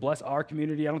communities and to bless our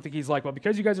community. I don't think he's like, well,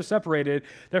 because you guys are separated,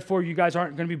 therefore you guys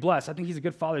aren't going to be blessed. I think he's a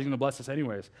good father. He's going to bless us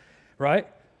anyways, right?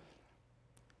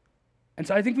 And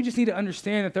so I think we just need to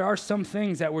understand that there are some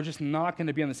things that we're just not going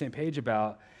to be on the same page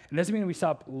about. It doesn't mean we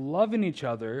stop loving each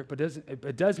other, but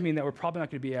it does mean that we're probably not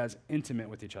going to be as intimate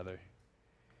with each other.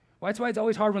 Well, that's why it's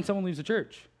always hard when someone leaves the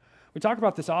church. We talk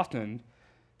about this often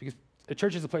because a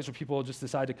church is a place where people just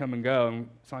decide to come and go, and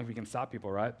it's not like we can stop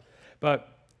people, right? But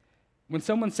when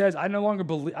someone says, I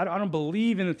don't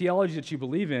believe in the theology that you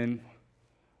believe in,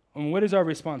 and what is our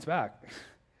response back?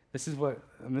 This is what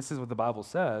the Bible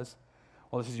says.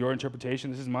 Well, this is your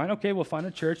interpretation, this is mine. Okay, we'll find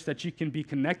a church that you can be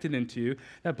connected into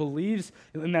that believes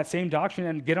in that same doctrine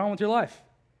and get on with your life,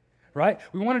 right?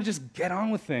 We want to just get on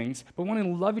with things, but we want to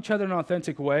love each other in an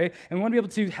authentic way, and we want to be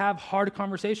able to have hard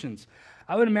conversations.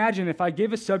 I would imagine if I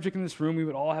gave a subject in this room, we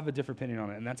would all have a different opinion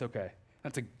on it, and that's okay.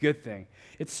 That's a good thing.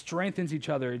 It strengthens each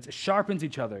other. It sharpens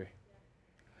each other.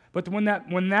 But when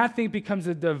that thing becomes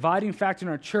a dividing factor in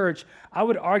our church, I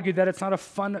would argue that it's not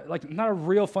a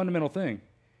real fundamental thing.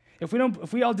 If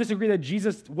we all disagree that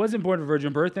Jesus wasn't born of a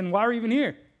virgin birth, then why are we even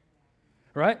here?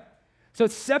 Right? So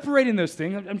it's separating those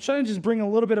things. I'm trying to just bring a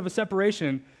little bit of a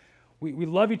separation. We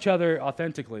love each other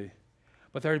authentically,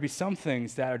 but there would be some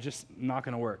things that are just not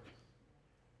going to work.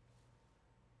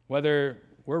 Whether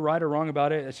we're right or wrong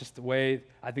about it, it's just the way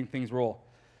I think things roll.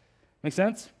 Make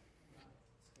sense?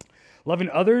 Loving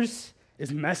others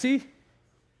is messy.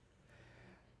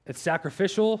 It's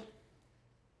sacrificial.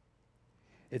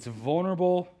 It's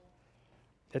vulnerable.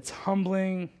 It's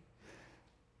humbling.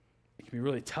 It can be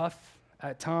really tough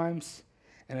at times,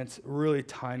 and it's really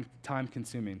time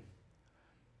consuming.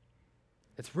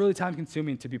 It's really time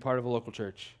consuming to be part of a local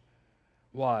church.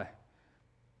 Why?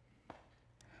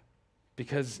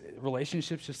 Because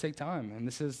relationships just take time,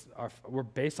 and we're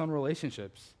based on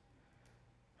relationships,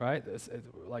 right?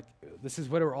 This is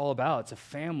what we're all about. It's a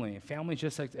family. Family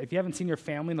just like, if you haven't seen your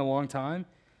family in a long time,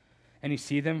 and you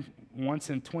see them once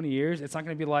in 20 years, it's not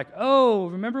going to be like, oh,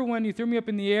 remember when you threw me up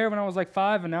in the air when I was like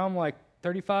 5 and now I'm like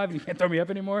 35 and you can't throw me up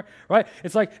anymore, right?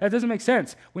 It's like, that doesn't make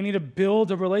sense. We need to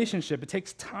build a relationship. It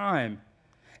takes time.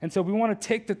 And so we want to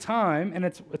take the time, and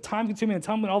it's time-consuming and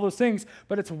time and all those things,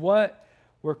 but it's what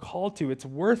we're called to. It's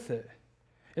worth it.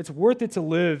 It's worth it to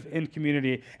live in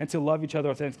community and to love each other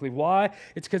authentically. Why?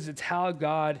 It's because it's how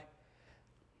God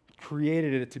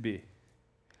created it to be.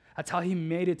 That's how he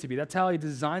made it to be. That's how he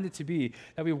designed it to be,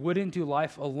 that we wouldn't do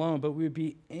life alone, but we would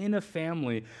be in a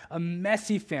family, a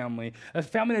messy family, a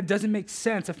family that doesn't make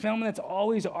sense, a family that's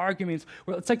always arguments.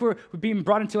 It's like we're being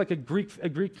brought into like a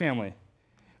Greek family,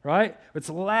 right? It's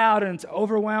loud and it's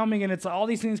overwhelming and it's all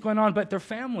these things going on, but they're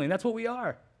family, and that's what we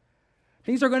are.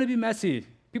 Things are going to be messy.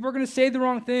 People are going to say the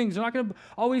wrong things. They're not going to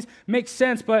always make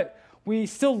sense, but we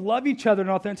still love each other in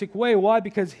an authentic way. Why?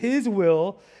 Because his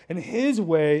will and his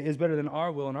way is better than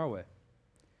our will and our way.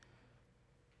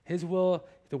 His will,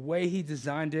 the way he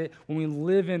designed it, when we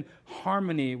live in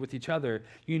harmony with each other,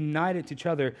 united to each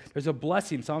other, there's a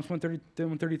blessing. Psalms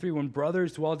 133, when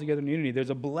brothers dwell together in unity, there's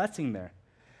a blessing there.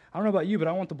 I don't know about you, but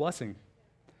I want the blessing.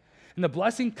 And the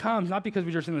blessing comes not because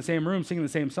we're just in the same room singing the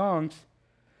same songs.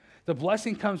 The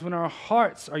blessing comes when our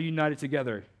hearts are united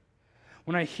together.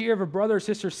 When I hear of a brother or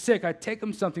sister sick, I take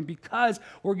them something because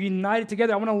we're united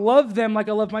together. I want to love them like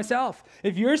I love myself.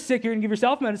 If you're sick, you're going to give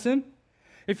yourself medicine.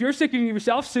 If you're sick, you're going to give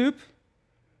yourself soup,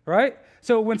 right?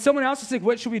 So when someone else is sick,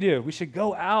 what should we do? We should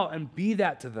go out and be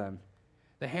that to them.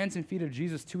 The hands and feet of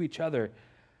Jesus to each other.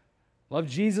 Love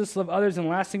Jesus, love others, and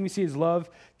the last thing we see is love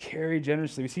carried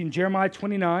generously. We see in Jeremiah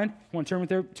 29, you want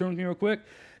to turn with me real quick?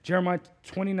 Jeremiah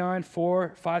 29,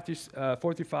 4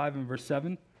 through 5, and verse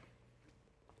 7.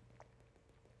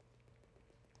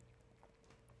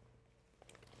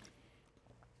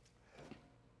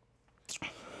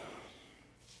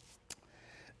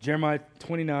 Jeremiah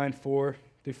 29, 4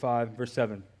 through 5, verse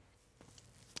 7.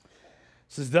 It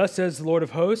says, "Thus says the Lord of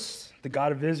hosts, the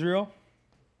God of Israel,"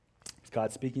 it's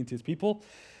God speaking to his people,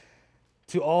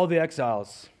 "to all the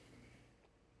exiles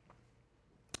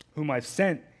whom I've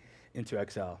sent into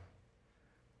exile."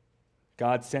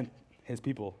 God sent his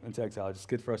people into exile. It's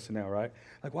good for us to know, right?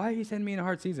 Like, why did he send me in a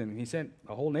hard season? He sent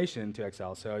a whole nation into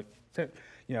exile. So he sent,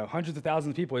 hundreds of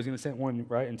thousands of people. He's going to send one,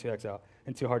 right, into exile,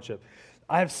 into hardship.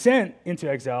 "I have sent into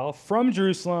exile from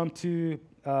Jerusalem to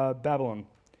Babylon."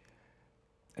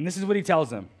 And this is what he tells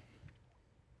them.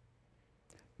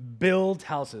 "Build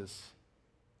houses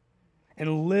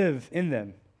and live in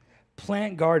them.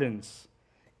 Plant gardens,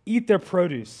 eat their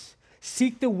produce.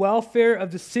 Seek the welfare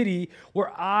of the city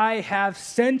where I have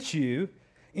sent you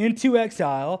into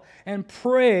exile, and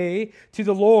pray to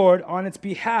the Lord on its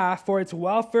behalf, for its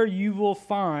welfare you will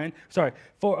find,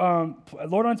 Lord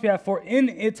on its behalf, for in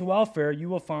its welfare you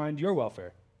will find your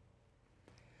welfare."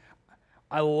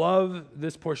 I love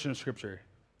this portion of Scripture.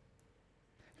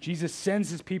 Jesus sends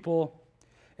his people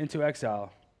into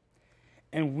exile,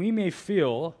 and we may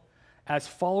feel, as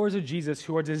followers of Jesus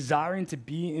who are desiring to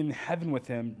be in heaven with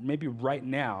him, maybe right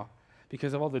now,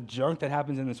 because of all the junk that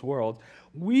happens in this world,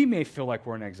 we may feel like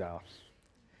we're in exile.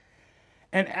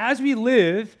 And as we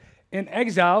live in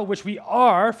exile, which we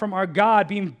are from our God,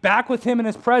 being back with him in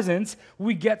his presence,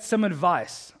 we get some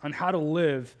advice on how to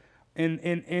live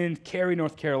in Cary,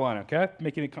 North Carolina, okay?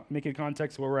 Make it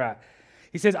context where we're at.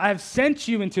 He says, "I have sent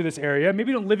you into this area."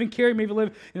 Maybe you don't live in Cary, maybe you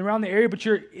live around the area, but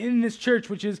you're in this church,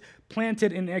 which is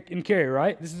planted in Cary,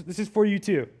 right? This is for you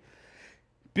too.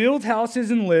 "Build houses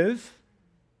and live.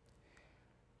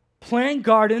 Plant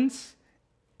gardens,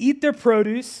 eat their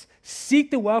produce,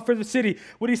 seek the welfare of the city."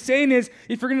 What he's saying is,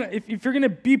 if you're gonna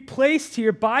be placed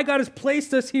here, by God has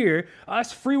placed us here,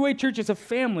 us Freeway Church as a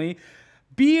family,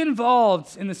 be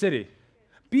involved in the city.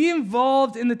 Be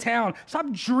involved in the town.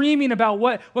 Stop dreaming about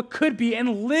what could be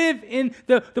and live in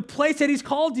the place that he's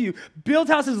called you. Build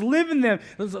houses, live in them.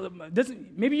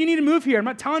 Maybe you need to move here. I'm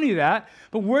not telling you that.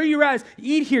 But where you're at,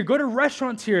 eat here. Go to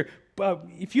restaurants here.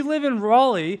 If you live in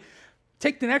Raleigh,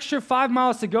 take the extra 5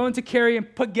 miles to go into Cary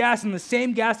and put gas in the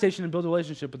same gas station and build a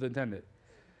relationship with the attendant.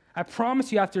 I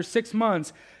promise you, after 6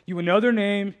 months, you will know their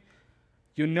name,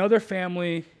 you'll know their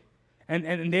family,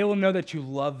 and they will know that you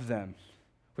love them,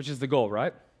 which is the goal,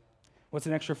 right? What's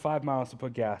an extra 5 miles to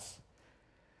put gas?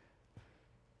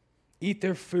 Eat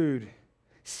their food.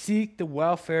 Seek the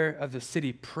welfare of the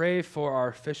city. Pray for our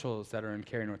officials that are in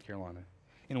Cary, North Carolina,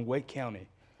 in Wake County.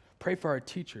 Pray for our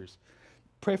teachers.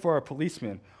 Pray for our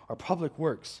policemen, our public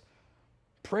works.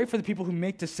 Pray for the people who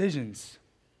make decisions.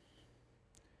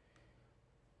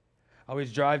 I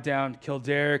always drive down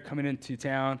Kildare coming into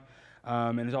town,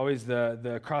 and there's always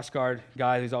the cross guard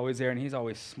guy who's always there, and he's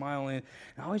always smiling.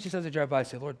 And I always just as I drive by, I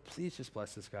say, Lord, please just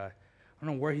bless this guy. I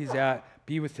don't know where he's at.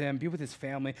 Be with him. Be with his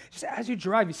family. Just as you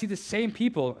drive, you see the same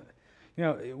people. You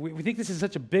know, we think this is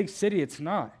such a big city. It's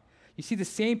not. You see the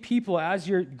same people as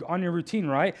you're on your routine,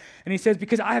 right? And he says,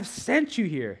 because I have sent you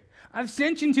here. I've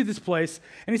sent you into this place.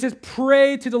 And he says,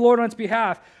 pray to the Lord on its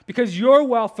behalf, because your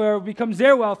welfare becomes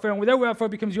their welfare, and their welfare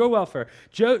becomes your welfare.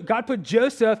 God put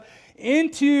Joseph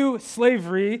into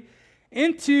slavery,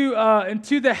 into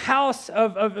the house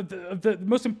of the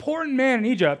most important man in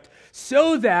Egypt,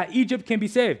 so that Egypt can be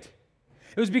saved.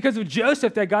 It was because of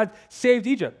Joseph that God saved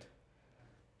Egypt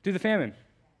through the famine.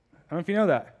 I don't know if you know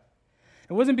that.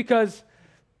 It wasn't because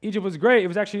Egypt was great. It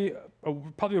was actually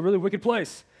probably a really wicked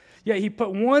place. Yet he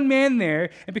put one man there,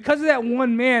 and because of that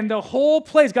one man, the whole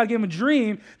place, God gave him a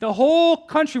dream, the whole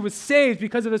country was saved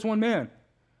because of this one man.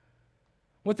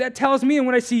 What that tells me and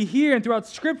what I see here and throughout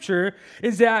Scripture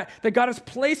is that God has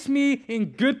placed me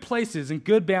in good places, in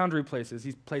good boundary places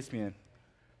He's placed me in.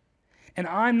 And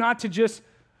I'm not to just,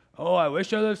 oh, I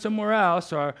wish I lived somewhere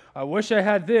else, or I wish I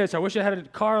had this, I wish I had a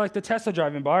car like the Tesla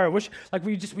driving by, or I wish, like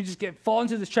we just fall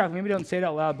into this trap. Maybe we don't say it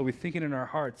out loud, but we think it in our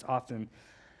hearts often.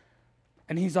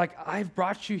 And He's like, I've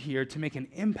brought you here to make an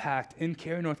impact in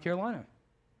Cary, North Carolina.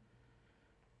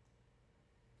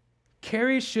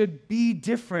 Cary should be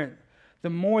different the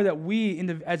more that we,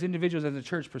 as individuals, as a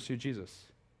church, pursue Jesus.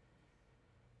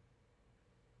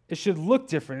 It should look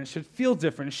different. It should feel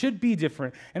different. It should be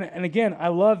different. And again, I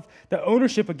love the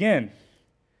ownership again,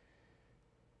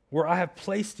 where I have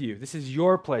placed you. This is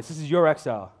your place. This is your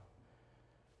exile.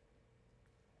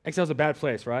 Exile is a bad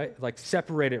place, right? Like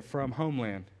separated from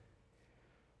homeland.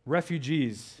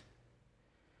 Refugees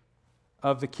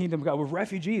of the kingdom of God. We're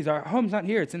refugees. Our home's not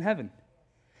here. It's in heaven.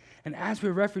 And as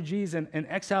we're refugees and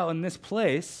exile in this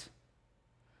place,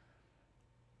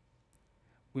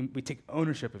 we take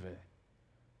ownership of it.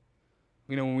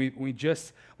 You know,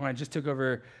 when I just took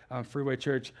over Freeway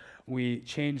Church, we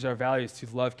changed our values to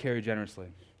love Cary generously.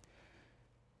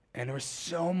 And there was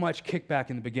so much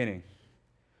kickback in the beginning.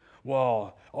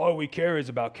 Well, all we care is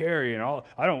about Cary, and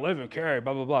I don't live in Cary,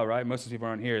 blah, blah, blah, right? Most of the people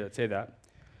aren't here that say that.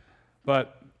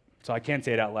 But, so I can't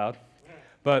say it out loud.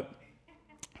 But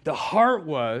the heart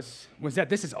was that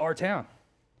this is our town.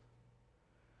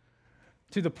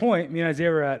 To the point, me and Isaiah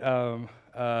were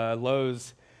at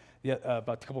Lowe's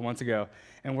about a couple months ago,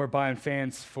 and we're buying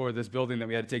fans for this building that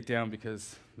we had to take down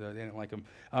because they didn't like them.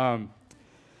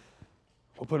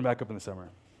 We'll put them back up in the summer.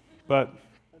 But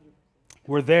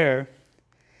we're there,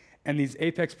 and these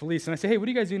Apex police, and I say, hey, what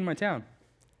are you guys doing in my town?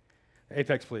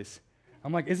 Apex police.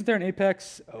 I'm like, isn't there an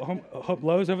Apex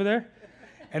Lowe's over there?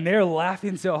 And they're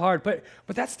laughing so hard. But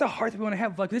that's the heart that we want to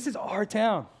have. Like, this is our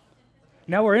town.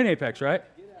 Now we're in Apex, right?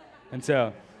 And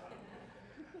so,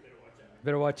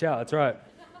 better watch out. That's right.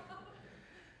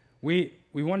 We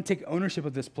want to take ownership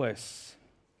of this place.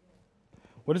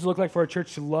 What does it look like for our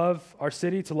church to love our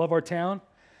city, to love our town?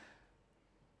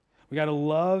 We got to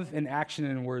love in action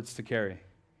and in words to Cary.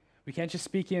 We can't just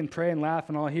speak in, pray, and laugh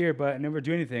and all here, but never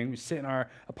do anything. We sit in our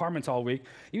apartments all week.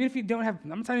 Even if you don't have, I'm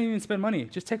not telling you to even spend money.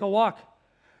 Just take a walk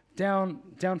down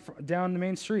the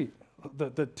main street,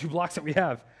 the 2 blocks that we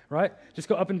have, right? Just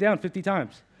go up and down 50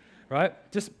 times, right?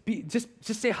 Just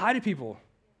say hi to people.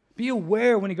 Be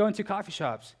aware when you go into coffee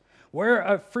shops. Wear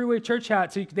a Freeway Church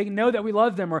hat so they know that we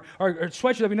love them, or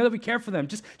sweatshirt that we know that we care for them.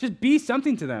 Just be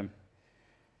something to them.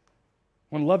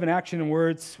 Want to love in action and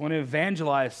words. Want to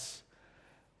evangelize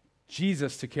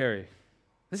Jesus to Cary.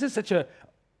 This is such a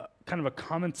kind of a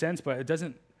common sense, but it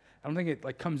doesn't. I don't think it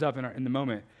like comes up in the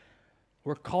moment.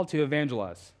 We're called to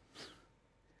evangelize.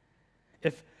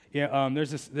 If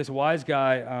there's this wise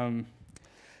guy,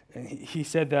 he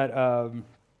said that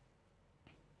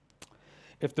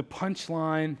if the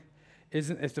punchline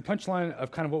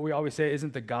of kind of what we always say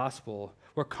isn't the gospel,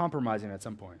 we're compromising at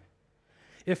some point.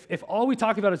 If all we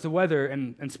talk about is the weather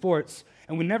and sports,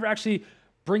 and we never actually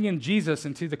bring in Jesus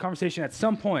into the conversation at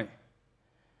some point,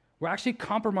 we're actually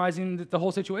compromising the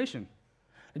whole situation.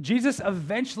 Jesus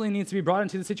eventually needs to be brought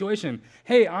into the situation.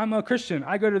 Hey, I'm a Christian.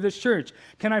 I go to this church.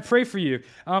 Can I pray for you?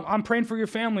 I'm praying for your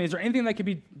family. Is there anything that I could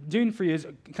be doing for you?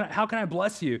 How can I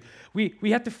bless you?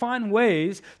 We have to find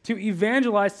ways to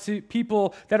evangelize to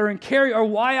people that are in Cary, or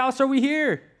why else are we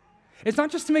here? It's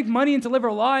not just to make money and to live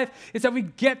our life. It's that we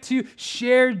get to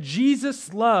share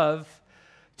Jesus' love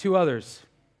to others.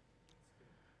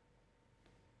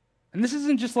 And this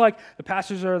isn't just like the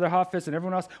pastors or the Hoffists and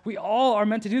everyone else. We all are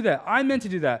meant to do that. I'm meant to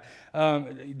do that.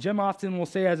 Jim often will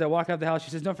say as I walk out of the house, she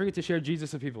says, don't forget to share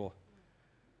Jesus with people.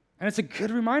 And it's a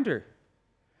good reminder.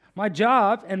 My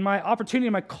job and my opportunity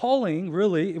and my calling,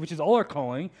 really, which is all our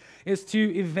calling, is to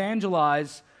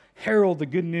evangelize, herald the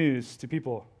good news to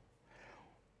people.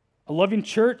 A loving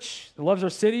church that loves our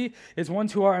city is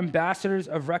ones who are ambassadors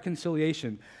of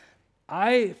reconciliation.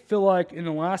 I feel like in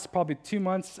the last probably 2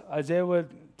 months, Isaiah would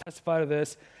testify to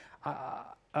this,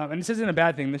 and this isn't a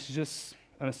bad thing. This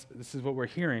is what we're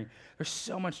hearing. There's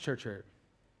so much church hurt.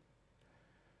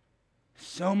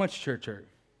 So much church hurt.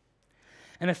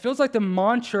 And it feels like the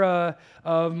mantra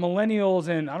of millennials,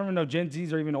 and I don't even know if Gen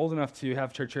Zs are even old enough to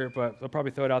have church hurt, but they'll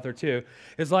probably throw it out there too,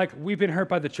 is like, we've been hurt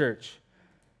by the church,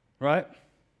 right?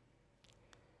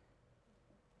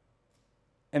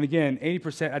 And again,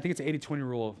 80%, I think it's an 80-20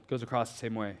 rule, goes across the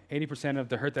same way. 80% of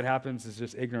the hurt that happens is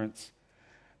just ignorance,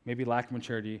 maybe lack of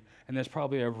maturity, and there's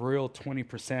probably a real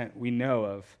 20% we know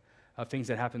of things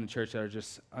that happen in the church that are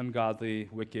just ungodly,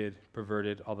 wicked,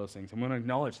 perverted, all those things. I'm going to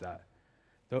acknowledge that.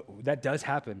 That does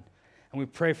happen. And we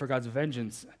pray for God's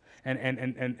vengeance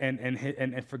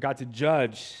and for God to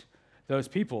judge those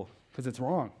people because it's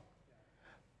wrong.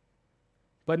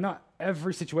 But not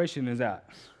every situation is that.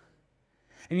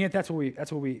 And yet that's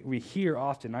what we hear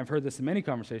often. I've heard this in many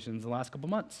conversations in the last couple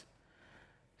months.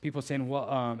 People saying,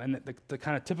 well, and the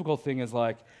kind of typical thing is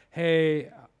like, hey,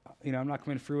 I'm not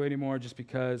coming through anymore just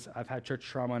because I've had church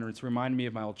trauma and it's reminded me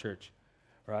of my old church,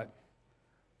 right?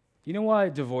 You know why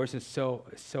divorce is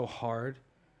so hard?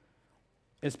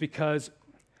 It's because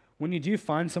when you do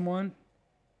find someone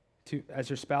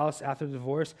as your spouse after the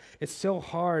divorce, it's so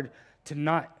hard to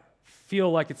not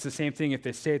feel like it's the same thing if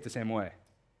they say it the same way.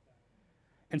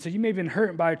 And so you may have been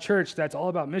hurt by a church that's all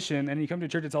about mission, and you come to a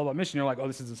church that's all about mission, you're like, oh,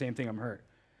 this is the same thing, I'm hurt.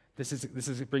 This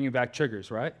is bringing back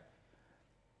triggers, right?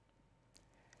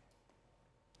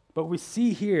 But we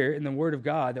see here in the Word of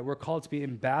God that we're called to be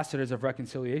ambassadors of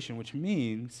reconciliation, which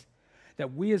means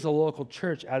that we as a local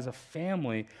church, as a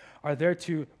family, are there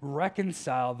to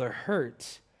reconcile their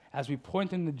hurt as we point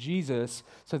them to Jesus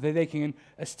so that they can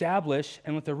establish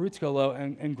and let their roots go low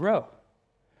and grow.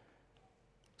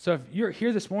 So if you're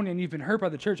here this morning and you've been hurt by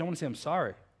the church, I want to say I'm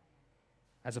sorry.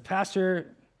 As a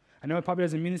pastor, I know it probably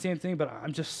doesn't mean the same thing, but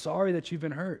I'm just sorry that you've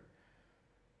been hurt.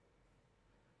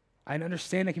 I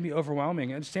understand it can be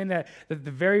overwhelming. I understand that the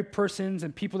very persons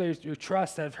and people that you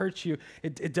trust that have hurt you,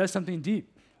 it does something deep.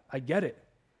 I get it.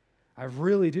 I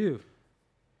really do.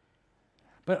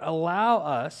 But allow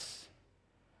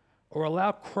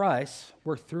Christ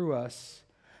work through us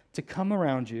to come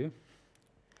around you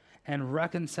and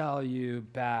reconcile you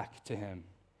back to him.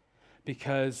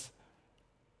 Because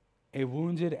a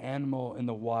wounded animal in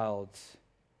the wilds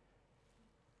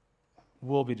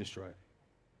will be destroyed.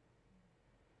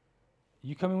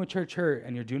 You come in with church hurt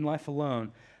and you're doing life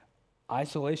alone,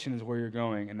 isolation is where you're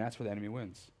going, and that's where the enemy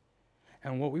wins.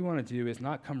 And what we want to do is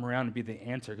not come around and be the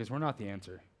answer, because we're not the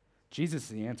answer. Jesus is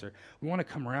the answer. We want to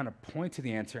come around and point to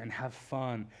the answer and have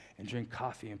fun and drink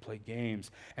coffee and play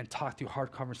games and talk through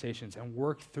hard conversations and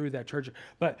work through that church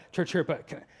hurt.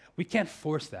 But we can't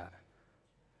force that.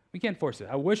 We can't force it.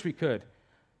 I wish we could.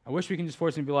 I wish we can just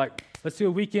force it and be like, let's do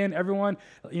a weekend, everyone.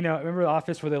 Remember The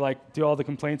Office where they do all the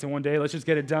complaints in one day? Let's just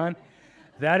get it done.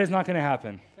 That is not going to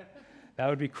happen. That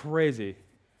would be crazy.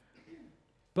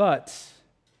 But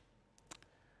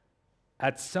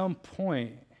at some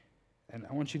point, and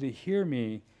I want you to hear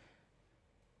me,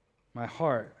 my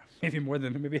heart, maybe more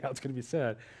than maybe how it's going to be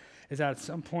said, is that at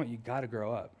some point you got to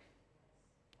grow up.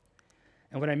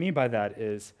 And what I mean by that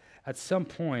is, at some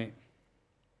point,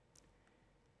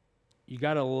 you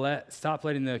got to stop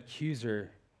letting the accuser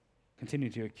continue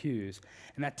to accuse.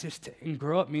 And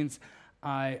grow up means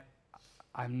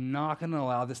I'm not going to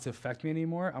allow this to affect me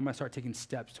anymore. I'm going to start taking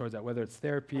steps towards that, whether it's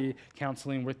therapy,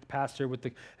 counseling, with the pastor, with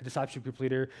the discipleship group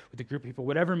leader, with the group of people,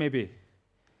 whatever it may be.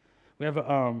 We have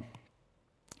a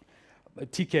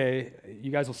TK. You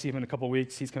guys will see him in a couple of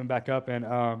weeks. He's coming back up,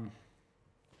 and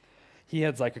he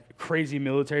has a crazy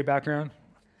military background,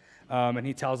 and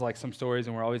he tells some stories,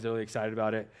 and we're always really excited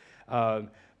about it.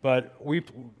 But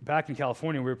back in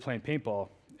California, we were playing paintball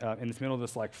in this middle of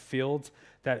this field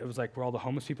that it was where all the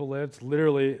homeless people lived,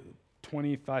 literally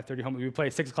 25, 30 homeless. We would play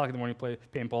at 6 o'clock in the morning, play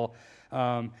paintball.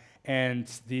 And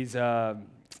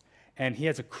he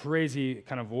has a crazy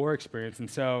kind of war experience. And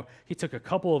so he took a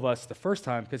couple of us the first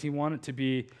time because he wanted to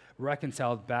be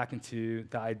reconciled back into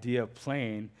the idea of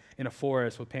playing in a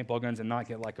forest with paintball guns and not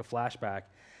get a flashback.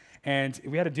 And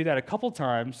we had to do that a couple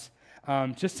times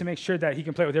just to make sure that he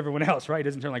can play with everyone else, right? He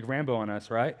doesn't turn like Rambo on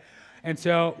us, right? And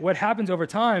so what happens over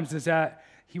time is that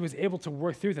he was able to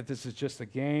work through that this is just a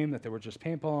game, that they were just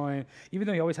paintballing, even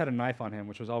though he always had a knife on him,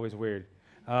 which was always weird.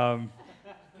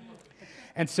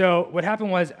 And so what happened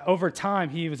was, over time,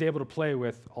 he was able to play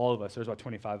with all of us. There's about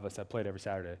 25 of us that played every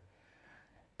Saturday.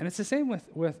 And it's the same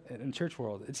with in church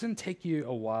world. It doesn't take you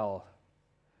a while,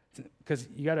 because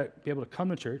you got to be able to come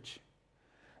to church,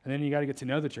 and then you got to get to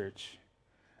know the church,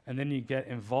 and then you get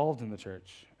involved in the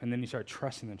church, and then you start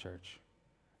trusting the church.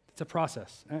 It's a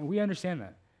process, and we understand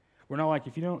that. We're not like,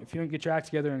 if you don't get your act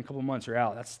together in a couple of months, you're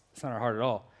out. That's not our heart at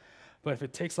all. But if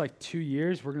it takes like 2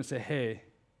 years, we're going to say, hey,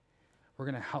 we're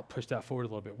going to help push that forward a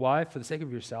little bit. Why? For the sake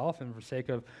of yourself and for the sake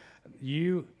of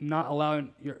you not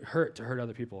allowing your hurt to hurt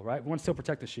other people, right? We want to still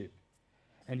protect the sheep.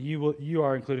 And you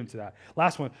are included into that.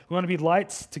 Last one, we want to be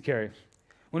lights to carry. We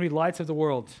want to be lights of the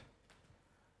world.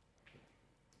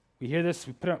 We hear this,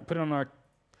 we put it on our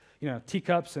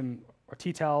teacups and our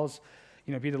tea towels,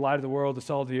 be the light of the world, the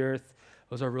salt of the earth.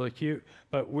 Those are really cute.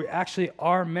 But we actually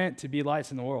are meant to be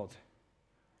lights in the world.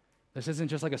 This isn't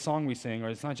just like a song we sing, or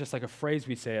it's not just like a phrase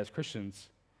we say as Christians,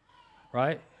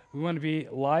 right? We want to be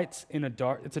lights in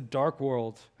it's a dark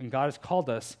world, and God has called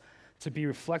us to be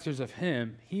reflectors of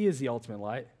Him. He is the ultimate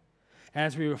light. And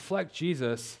as we reflect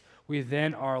Jesus, we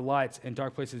then are lights in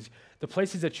dark places. The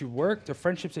places that you work, the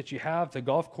friendships that you have, the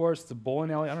golf course, the bowling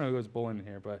alley. I don't know who goes bowling in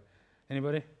here, but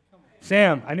anybody?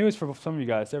 Sam, I knew it was for some of you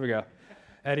guys. There we go.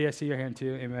 Eddie, I see your hand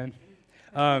too. Amen.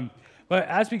 But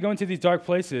as we go into these dark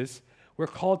places, we're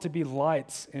called to be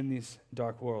lights in these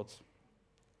dark worlds.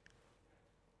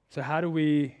 So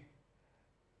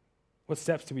what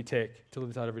steps do we take to live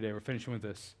this out every day? We're finishing with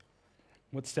this.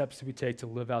 What steps do we take to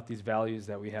live out these values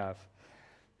that we have,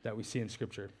 that we see in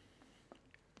Scripture?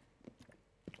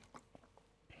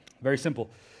 Very simple.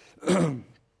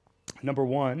 Number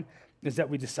one is that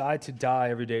we decide to die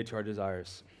every day to our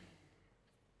desires.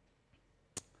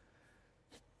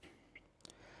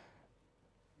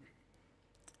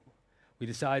 We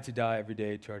decide to die every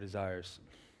day to our desires.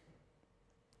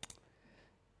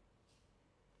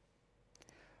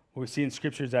 What we see in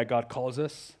Scripture is that God calls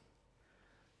us.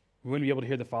 We wouldn't be able to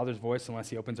hear the Father's voice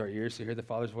unless He opens our ears to hear the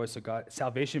Father's voice of God.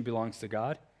 Salvation belongs to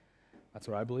God. That's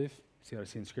what I believe. See what I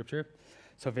see in Scripture?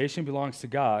 Salvation belongs to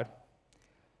God,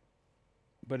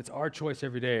 but it's our choice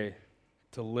every day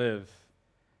to live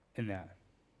in that.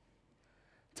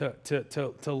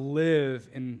 To live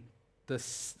in the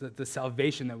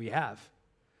salvation that we have.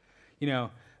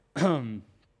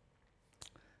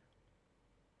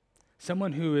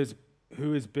 Someone who has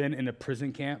been in a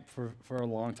prison camp for a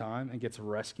long time and gets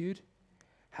rescued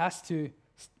has to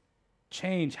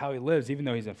change how he lives, even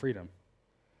though he's in freedom.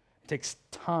 It takes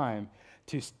time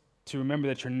to remember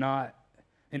that you're not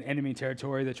in enemy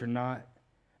territory, that you're not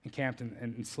encamped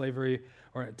in slavery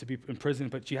or to be in prison,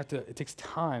 but it takes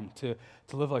time to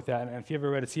live like that. And if you ever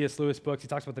read a C.S. Lewis book, he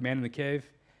talks about the man in the cave.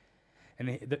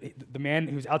 And the man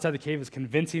who's outside the cave is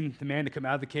convincing the man to come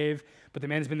out of the cave, but the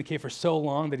man has been in the cave for so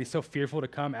long that he's so fearful to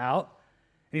come out.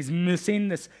 And he's missing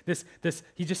this,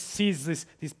 he just sees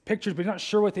these pictures, but he's not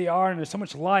sure what they are, and there's so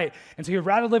much light. And so he'd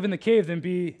rather live in the cave than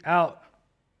be out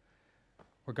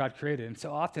where God created. And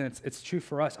so often it's true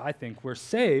for us, I think. We're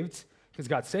saved because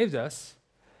God saved us,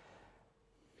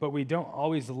 but we don't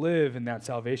always live in that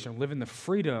salvation, live in the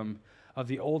freedom of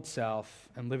the old self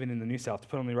and living in the new self. To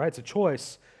put on the right, it's a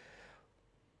choice.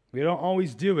 We don't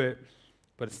always do it,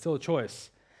 but it's still a choice.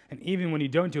 And even when you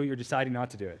don't do it, you're deciding not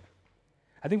to do it.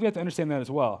 I think we have to understand that as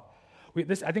well.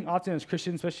 I think often as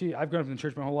Christians, especially, I've grown up in the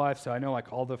church my whole life, so I know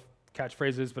like all the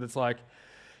catchphrases, but it's like,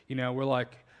 we're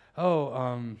like,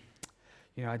 I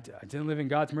didn't live in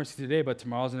God's mercy today, but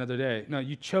tomorrow's another day. No,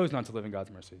 you chose not to live in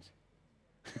God's mercies.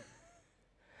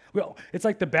 Well, it's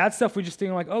like the bad stuff we just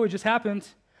think like, oh, it just happened,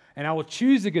 and I will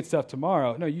choose the good stuff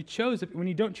tomorrow. No, you chose it. When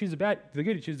you don't choose the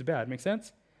good, you choose the bad. Make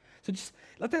sense? So just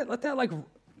let that like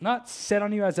not set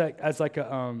on you as like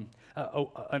an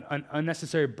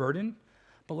unnecessary burden,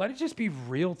 but let it just be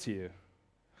real to you.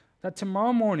 That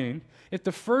tomorrow morning, if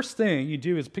the first thing you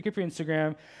do is pick up your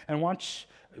Instagram and watch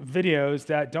videos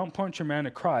that don't point your man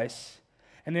to Christ,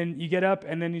 and then you get up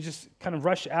and then you just kind of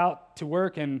rush out to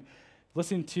work and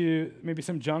listen to maybe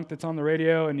some junk that's on the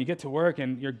radio, and you get to work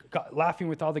and you're laughing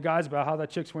with all the guys about how that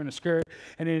chick's wearing a skirt,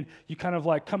 and then you kind of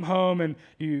like come home and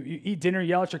you eat dinner,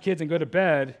 yell at your kids, and go to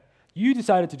bed. You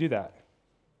decided to do that.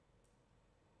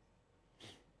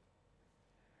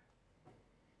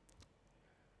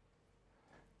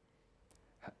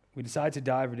 We decide to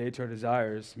die every day to our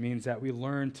desires means that we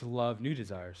learn to love new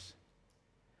desires.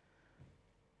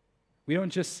 We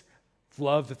don't just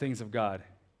love the things of God.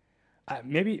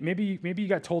 maybe you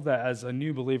got told that as a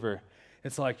new believer.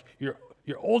 It's like your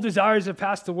old desires have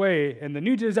passed away and the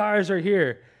new desires are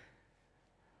here.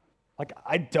 Like,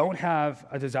 I don't have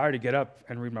a desire to get up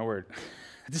and read my word.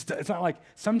 It's not like,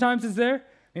 sometimes it's there.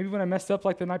 Maybe when I messed up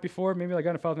like the night before, maybe I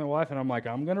got in a fight with my wife and I'm like,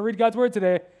 I'm going to read God's word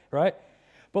today, right?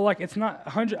 But like, it's not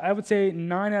 100, I would say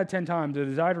 9 out of 10 times, the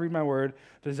desire to read my word,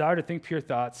 the desire to think pure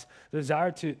thoughts, the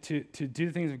desire to do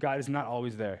the things of God is not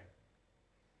always there.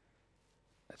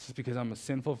 That's just because I'm a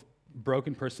sinful,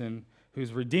 broken person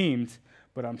who's redeemed,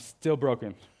 but I'm still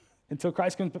broken. Until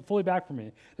Christ comes fully back for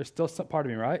me, there's still some part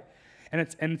of me, right? And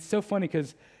it's so funny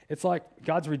because it's like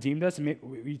God's redeemed us, and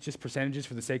we just percentages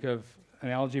for the sake of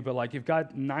analogy, but like if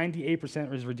God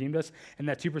 98% has redeemed us, and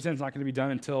that 2% is not going to be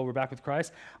done until we're back with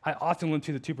Christ, I often live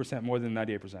to the 2% more than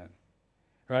 98%,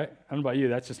 right? I don't know about you,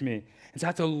 that's just me. And so I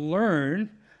have to learn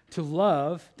to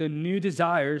love the new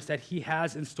desires that he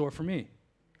has in store for me.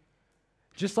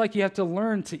 Just like you have to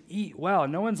learn to eat well.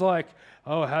 No one's like,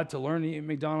 oh, I had to learn to eat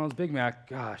McDonald's Big Mac.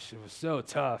 Gosh, it was so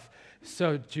tough.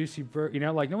 So juicy,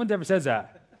 like no one ever says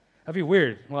that. That'd be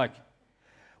weird. Like,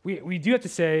 we do have to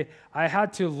say, I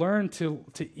had to learn to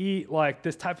eat like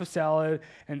this type of salad,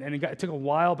 and it took a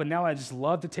while, but now I just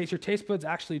love the taste. Your taste buds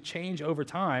actually change over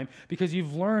time because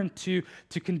you've learned to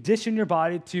condition your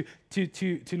body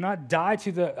to not die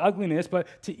to the ugliness, but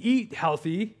to eat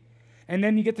healthy, and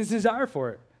then you get this desire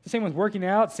for it. The same with working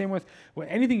out, same with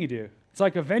anything you do. It's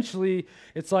like eventually,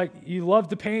 it's like you love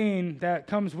the pain that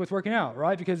comes with working out,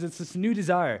 right? Because it's this new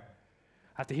desire.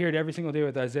 I have to hear it every single day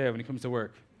with Isaiah when he comes to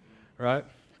work, right?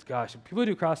 Gosh, people who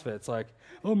do CrossFit, it's like,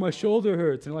 oh, my shoulder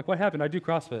hurts. And like, what happened? I do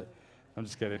CrossFit. I'm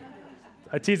just kidding.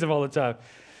 I tease them all the time.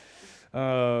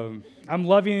 I'm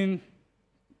loving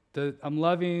the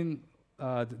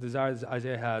desire that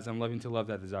Isaiah has. I'm loving to love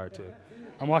that desire too.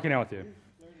 I'm walking out with you.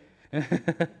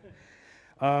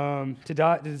 To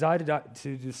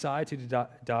decide to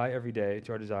die every day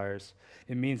to our desires,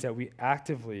 it means that we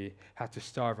actively have to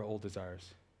starve our old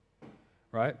desires,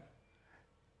 right?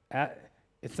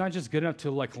 It's not just good enough to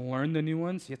like learn the new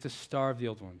ones. You have to starve the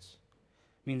old ones.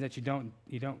 It means that you don't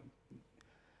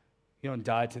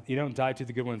die to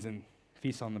the good ones and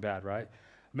feast on the bad, right?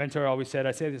 A mentor always said,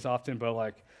 I say this often, but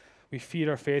like we feed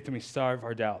our faith and we starve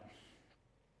our doubt.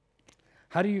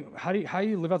 How do you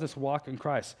live out this walk in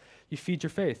Christ? You feed your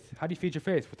faith. How do you feed your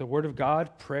faith? With the word of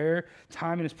God, prayer,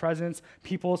 time in his presence,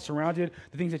 people surrounded,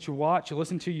 the things that you watch, you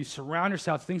listen to, you surround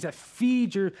yourself, things that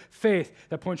feed your faith,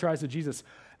 that point your eyes to Jesus.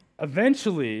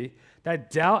 Eventually,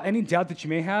 that doubt, any doubt that you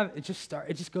may have, it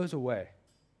just goes away.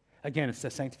 Again, it's the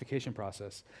sanctification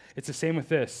process. It's the same with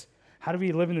this. How do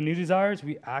we live in the new desires?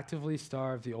 We actively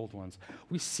starve the old ones.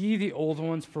 We see the old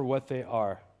ones for what they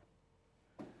are.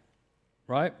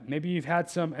 Right? Maybe you've had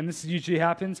some, and this usually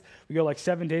happens, we go like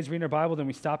 7 days reading our Bible, then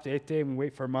we stop the 8th day, and we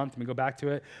wait for a month, and we go back to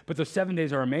it. But those 7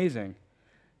 days are amazing,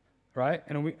 right?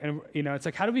 And it's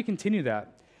like, how do we continue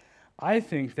that? I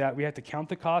think that we have to count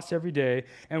the cost every day,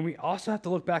 and we also have to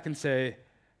look back and say,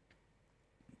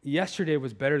 yesterday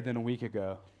was better than a week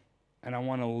ago, and I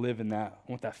want to live in that.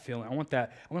 I want that feeling. I want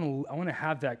to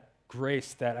have that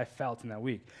grace that I felt in that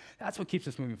week. That's what keeps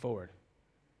us moving forward.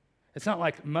 It's not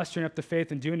like mustering up the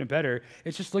faith and doing it better.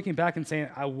 It's just looking back and saying,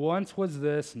 I once was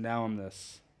this, now I'm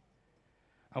this.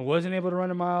 I wasn't able to run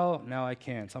a mile, now I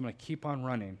can. So I'm going to keep on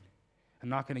running. I'm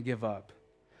not going to give up.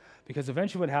 Because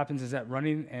eventually what happens is that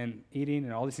running and eating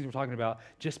and all these things we're talking about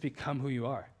just become who you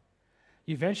are.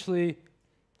 You eventually,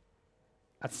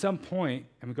 at some point,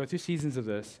 and we go through seasons of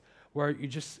this, where you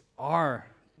just are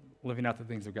living out the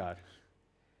things of God.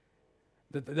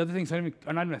 The other things are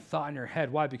not even a thought in your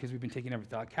head. Why? Because we've been taking every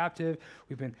thought captive.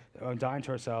 We've been dying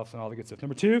to ourselves and all the good stuff.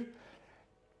 Number 2,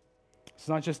 it's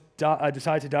not just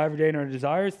decide to die every day in our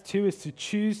desires. 2 is to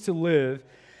choose to live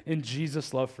in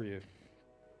Jesus' love for you.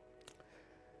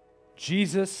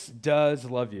 Jesus does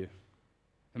love you.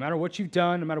 No matter what you've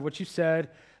done, no matter what you've said,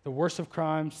 the worst of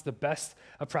crimes, the best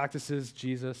of practices,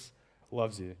 Jesus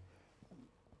loves you.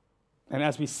 And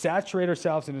as we saturate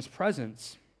ourselves in his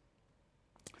presence,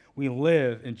 we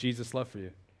live in Jesus' love for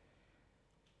you.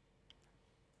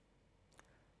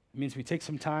 It means we take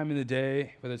some time in the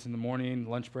day, whether it's in the morning,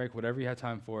 lunch break, whatever you have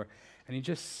time for, and you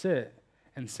just sit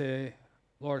and say,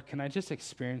 Lord, can I just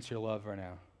experience your love right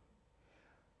now?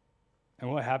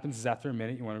 And what happens is after a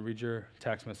minute, you want to read your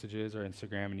text messages or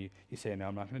Instagram, and you say, no,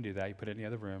 I'm not going to do that. You put it in the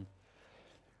other room,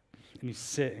 and you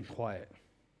sit in quiet.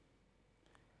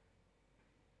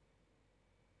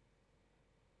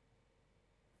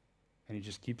 And you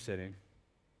just keep sitting.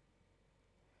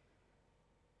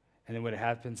 And then what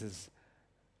happens is,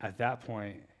 at that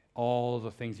point, all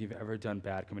the things you've ever done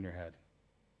bad come in your head.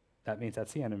 That means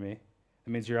that's the enemy. It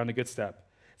means you're on the good step.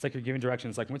 It's like you're giving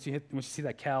directions. Like once you see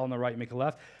that cow on the right, you make a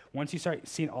left. Once you start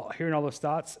hearing all those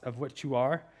thoughts of what you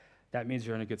are, that means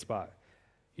you're in a good spot.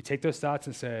 You take those thoughts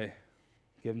and say,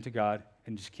 give them to God,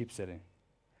 and just keep sitting.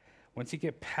 Once you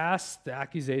get past the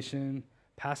accusation,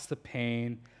 past the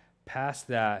pain, past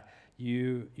that,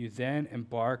 you then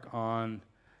embark on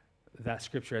that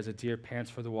scripture as a deer pants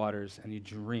for the waters, and you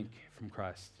drink from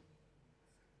Christ.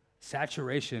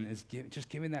 Saturation is just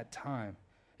giving that time.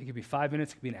 It could be 5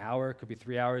 minutes, it could be an hour, it could be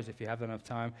 3 hours if you have enough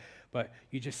time, but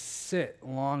you just sit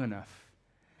long enough,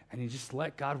 and you just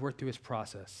let God work through his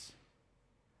process.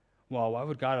 Well, why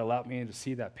would God allow me to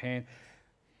see that pain?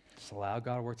 Just allow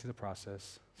God to work through the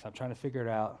process. Stop trying to figure it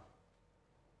out,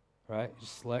 right?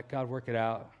 Just let God work it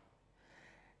out,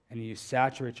 and you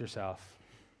saturate yourself.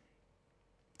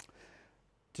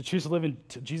 To choose to live in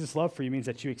Jesus' love for you means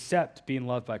that you accept being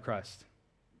loved by Christ.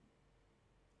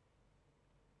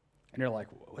 And you're like,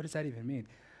 what does that even mean?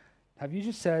 Have you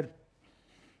just said,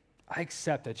 I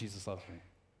accept that Jesus loves me?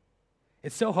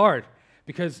 It's so hard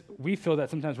because we feel that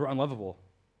sometimes we're unlovable,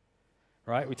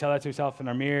 right? We tell that to ourselves in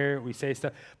our mirror, we say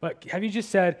stuff. But have you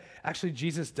just said, actually,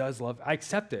 Jesus does love me. I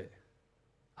accept it.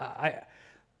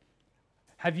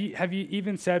 Have you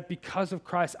even said, because of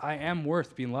Christ, I am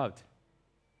worth being loved?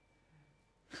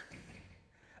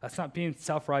 That's not being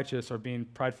self-righteous or being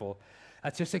prideful.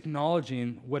 That's just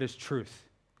acknowledging what is truth.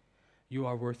 You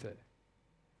are worth it.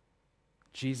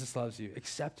 Jesus loves you.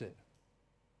 Accept it.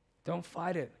 Don't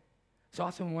fight it. So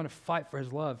often we want to fight for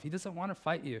his love. He doesn't want to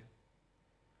fight you.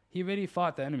 He already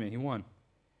fought the enemy. He won.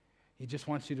 He just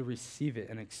wants you to receive it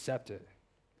and accept it.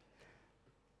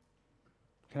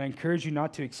 Can I encourage you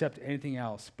not to accept anything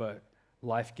else but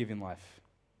life-giving life?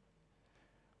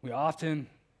 We often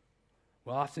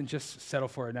just settle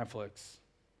for a Netflix,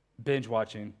 binge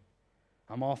watching.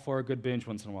 I'm all for a good binge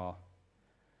once in a while.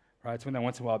 Right? It's when that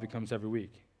once in a while becomes every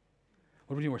week.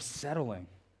 What are we doing? We're settling.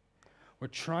 We're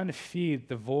trying to feed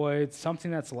the void, something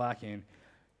that's lacking.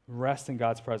 Rest in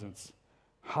God's presence.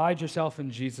 Hide yourself in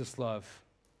Jesus' love.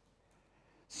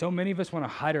 So many of us want to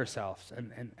hide ourselves,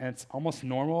 and it's almost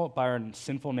normal by our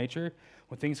sinful nature.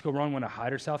 When things go wrong, we want to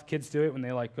hide ourselves. Kids do it when they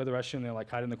go to the restroom, they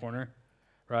hide in the corner,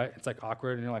 right? It's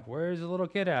awkward, and you're like, where's the little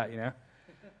kid at,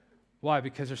 Why?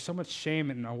 Because there's so much shame,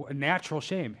 and natural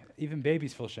shame. Even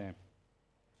babies feel shame.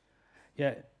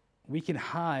 Yet, we can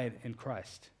hide in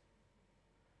Christ.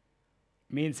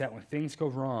 It means that when things go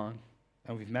wrong,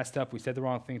 and we've messed up, we said the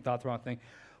wrong thing, thought the wrong thing,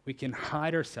 we can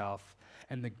hide ourselves,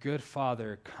 and the good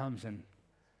Father comes and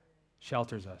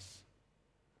shelters us.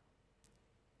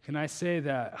 Can I say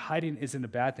that hiding isn't a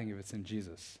bad thing if it's in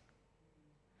Jesus?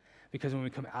 Because when we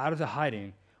come out of the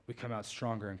hiding, we come out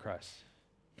stronger in Christ.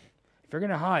 If you're going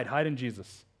to hide in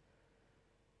Jesus.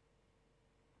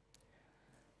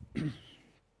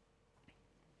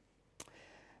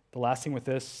 The last thing with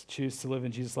this, choose to live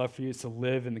in Jesus' love for you, is to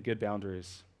live in the good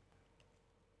boundaries.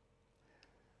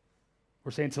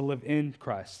 We're saying to live in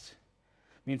Christ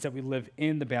means that we live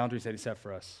in the boundaries that he set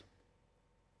for us.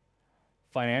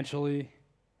 Financially,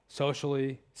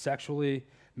 socially, sexually,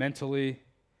 mentally,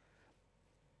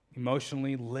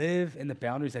 emotionally, live in the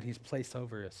boundaries that he's placed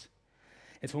over us.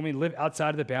 It's when we live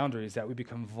outside of the boundaries that we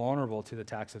become vulnerable to the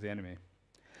attacks of the enemy.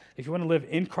 If you want to live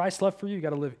in Christ's love for you, you got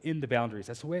to live in the boundaries.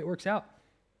 That's the way it works out.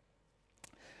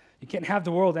 You can't have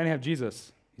the world and have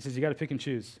Jesus. He says you got to pick and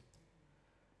choose.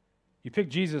 You pick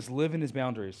Jesus, live in his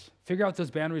boundaries. Figure out what those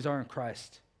boundaries are in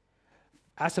Christ.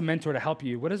 Ask a mentor to help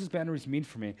you. What does those boundaries mean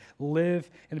for me?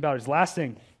 Live in the boundaries. Last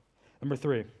thing, number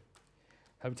 3,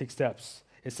 how we take steps,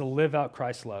 is to live out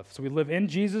Christ's love. So we live in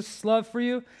Jesus' love for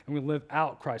you, and we live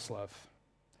out Christ's love.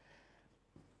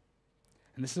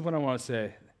 And this is what I want to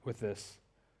say with this.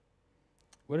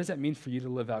 What does that mean for you to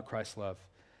live out Christ's love?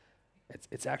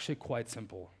 It's actually quite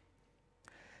simple.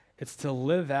 It's to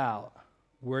live out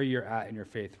where you're at in your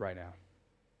faith right now.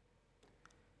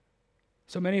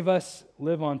 So many of us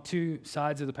live on two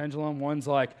sides of the pendulum. One's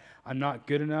like, I'm not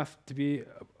good enough to be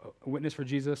a witness for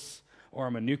Jesus, or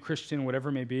I'm a new Christian, whatever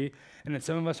it may be. And then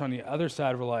some of us on the other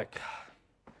side, we're like,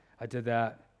 I did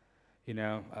that.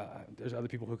 There's other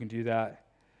people who can do that.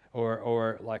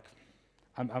 Or like,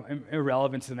 I'm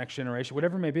irrelevant to the next generation,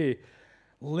 whatever it may be.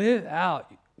 Live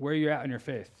out where you're at in your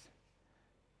faith.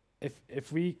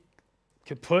 If we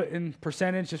could put in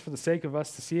percentage just for the sake of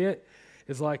us to see it,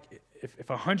 is like if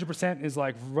 100% is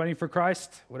like running for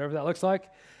Christ, whatever that looks like,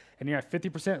 and you're at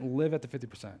 50%, live at the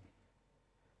 50%.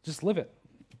 Just live it.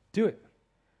 Do it.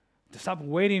 Stop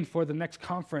waiting for the next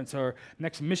conference or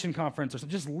next mission conference, or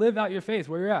something. Just live out your faith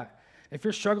where you're at. If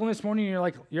you're struggling this morning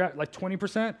and you're at like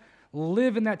 20%,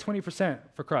 live in that 20%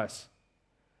 for Christ.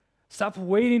 Stop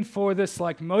waiting for this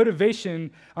like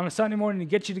motivation on a Sunday morning to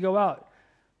get you to go out.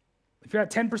 If you're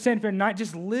at 10%, if you're not,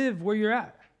 just live where you're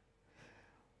at.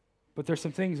 But there's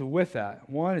some things with that.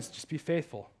 One is just be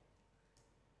faithful.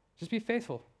 Just be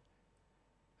faithful.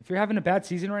 If you're having a bad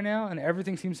season right now and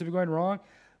everything seems to be going wrong,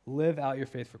 live out your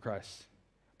faith for Christ.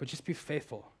 But just be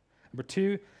faithful. Number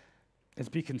two is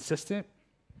be consistent.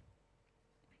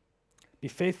 Be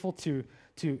faithful to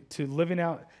living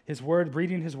out his word,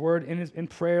 reading his word in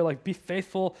prayer. Like, be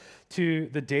faithful to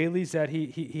the dailies that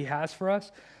he has for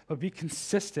us, but be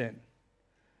consistent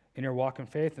in your walk in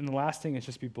faith. And the last thing is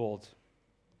just be bold.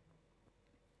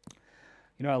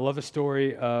 You know, I love the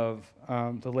story of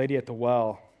the lady at the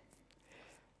well.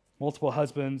 Multiple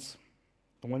husbands.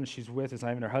 The one that she's with is not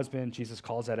even her husband. Jesus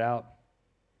calls that out.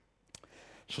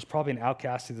 She was probably an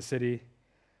outcast to the city.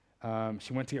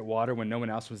 She went to get water when no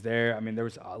one else was there. I mean, there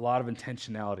was a lot of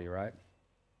intentionality, right?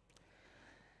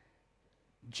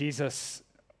 Jesus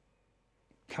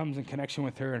comes in connection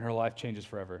with her, and her life changes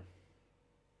forever.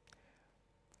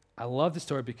 I love the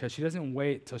story because she doesn't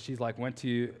wait till she's like went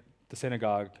to the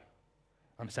synagogue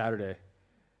on Saturday.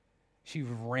 She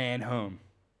ran home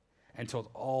and told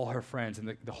all her friends,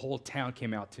 and the whole town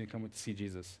came out to come to see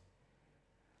Jesus.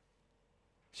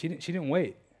 She didn't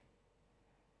wait.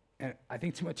 And I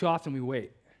think too often we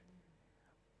wait.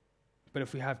 But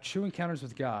if we have true encounters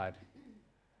with God,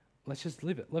 let's just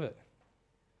live it.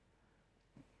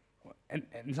 And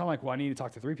it's not like, well, I need to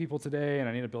talk to 3 people today, and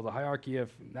I need to build a hierarchy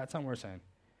of. That's not what we're saying.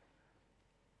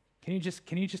 Can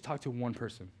you just talk to one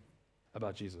person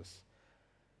about Jesus?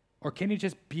 Or can you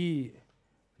just be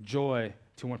joy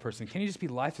to one person? Can you just be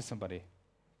life to somebody?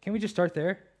 Can we just start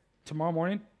there tomorrow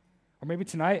morning? Or maybe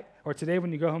tonight or today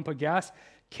when you go home and put gas?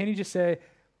 Can you just say,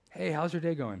 hey, how's your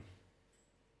day going?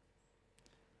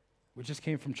 We just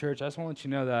came from church. I just want to let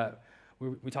you know that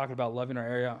we talking about loving our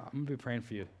area. I'm going to be praying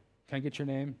for you. Can I get your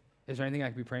name? Is there anything I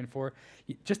can be praying for?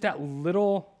 Just that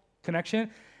little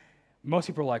connection. Most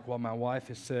people are like, well, my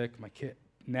wife is sick, my kid.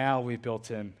 Now we've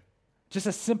built in just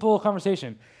a simple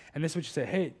conversation. And this would just say,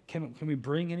 hey, can we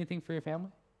bring anything for your family?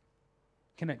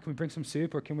 Can we bring some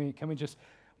soup, or can we just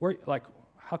work? Like,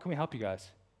 how can we help you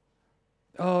guys?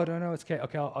 Oh, no, it's okay.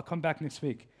 Okay, I'll come back next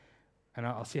week, and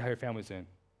I'll see how your family's doing.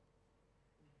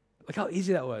 Look how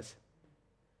easy that was.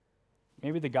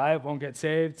 Maybe the guy won't get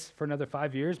saved for another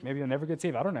 5 years. Maybe he'll never get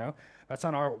saved. I don't know. It's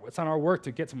not our work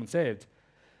to get someone saved.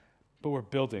 But we're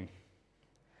building.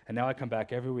 And now I come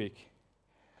back every week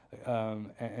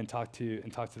and talk to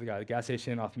the guy. The gas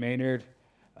station off Maynard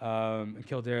in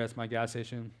Kildare, that's my gas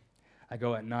station. I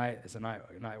go at night as a night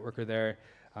worker there.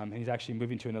 And he's actually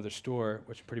moving to another store,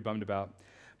 which I'm pretty bummed about.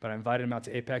 But I invited him out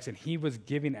to Apex, and he was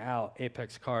giving out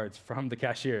Apex cards from the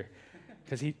cashier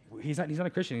because he's not a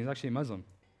Christian. He's actually a Muslim.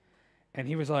 And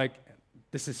he was like,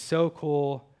 this is so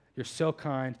cool. You're so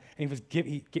kind. And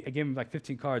I gave him like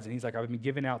 15 cards, and he's like, I've been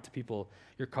giving out to people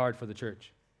your card for the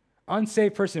church.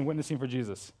 Unsaved person witnessing for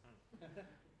Jesus.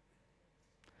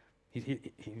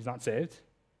 He's not saved.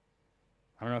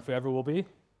 I don't know if he ever will be,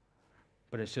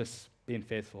 but it's just being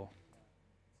faithful,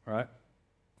 all right?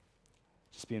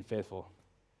 Just being faithful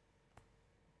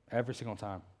every single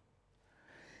time.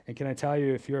 And can I tell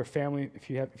you, if you're a family,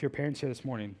 if your parents here this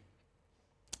morning,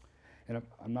 and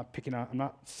I'm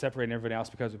not separating everybody else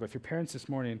because of it, but if your parents this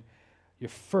morning, your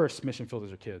first mission field is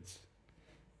your kids.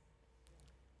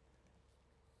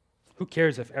 Who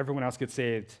cares if everyone else gets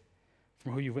saved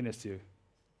from who you witnessed to?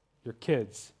 Your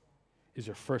kids is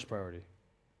your first priority.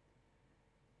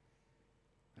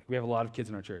 We have a lot of kids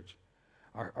in our church.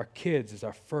 Our kids is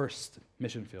our first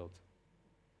mission field.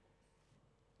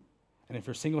 And if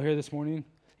you're single here this morning,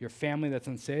 your family that's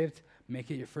unsaved,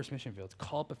 make it your first mission field.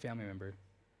 Call up a family member,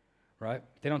 right?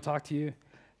 If they don't talk to you,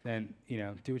 then,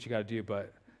 do what you got to do.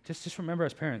 But just remember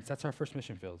as parents, that's our first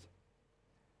mission field.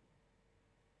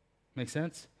 Make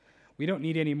sense? We don't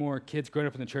need any more kids growing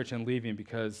up in the church and leaving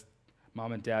because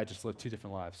mom and dad just lived 2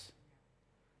 different lives.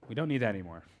 We don't need that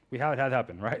anymore. We had it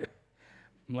happen, right?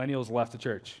 Millennials left the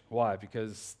church. Why?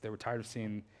 Because they were tired of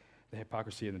seeing the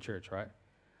hypocrisy in the church, right?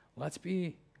 Let's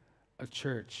be a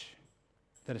church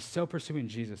that is so pursuing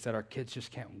Jesus that our kids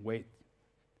just can't wait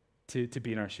to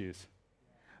be in our shoes.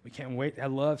 We can't wait. I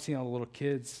love seeing all the little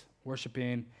kids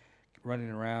worshiping, running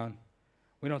around.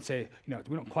 We don't say, we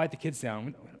don't quiet the kids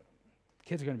down.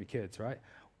 Kids are going to be kids, right?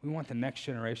 We want the next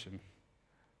generation.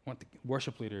 We want the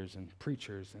worship leaders and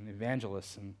preachers and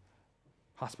evangelists and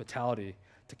hospitality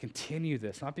to continue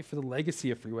this, not be for the legacy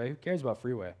of Freeway. Who cares about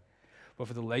Freeway? But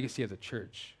for the legacy of the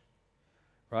church,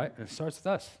 right? And it starts with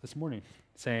us this morning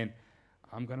saying,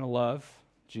 I'm going to love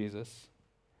Jesus,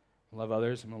 love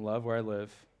others, I'm going to love where I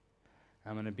live,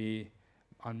 I'm going to be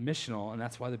on missional, and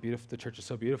that's why the church is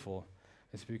so beautiful.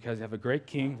 It's because you have a great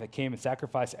king that came and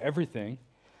sacrificed everything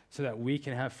so that we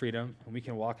can have freedom and we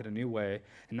can walk in a new way.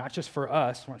 And not just for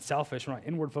us, we're not selfish, we're not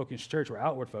inward-focused church, we're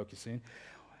outward-focusing.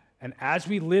 And as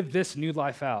we live this new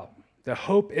life out, the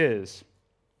hope is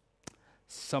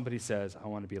somebody says, I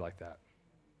want to be like that.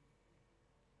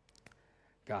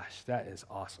 Gosh, that is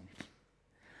awesome.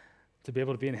 To be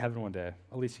able to be in heaven one day.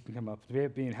 At least you can come up. To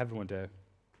be in heaven one day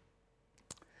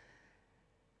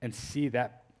and see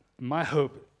that. My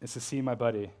hope is to see my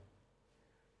buddy,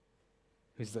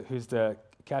 who's the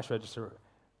cash register,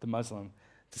 the Muslim,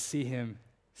 to see him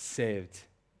saved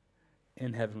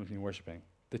in heaven with me worshiping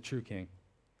the true King.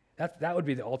 That would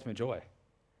be the ultimate joy.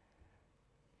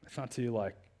 It's not to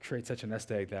like create such a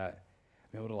nest egg that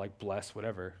I'm able to like bless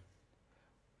whatever.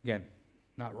 Again,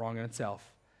 not wrong in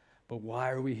itself. But why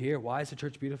are we here? Why is the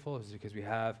church beautiful? It's because we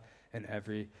have an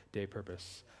everyday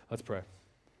purpose. Let's pray.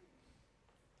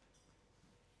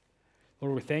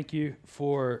 Lord, we thank you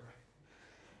for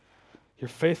your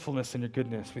faithfulness and your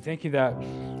goodness. We thank you that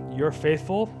you're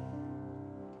faithful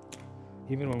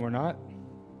even when we're not.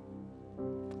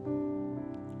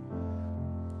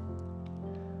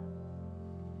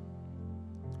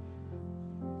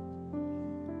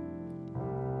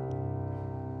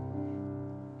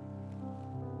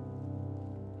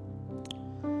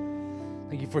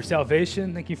 Thank you for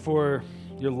salvation. Thank you for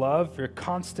your love, your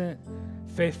constant,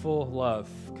 faithful love,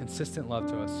 consistent love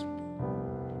to us.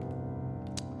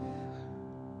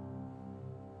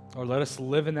 Lord, let us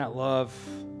live in that love.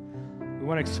 We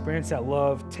want to experience that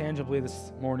love tangibly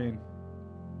this morning.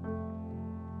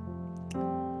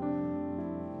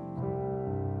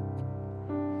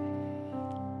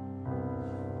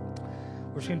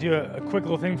 We're just going to do a quick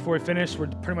little thing before we finish. We're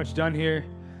pretty much done here.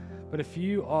 But if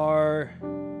you are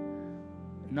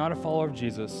not a follower of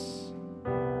Jesus,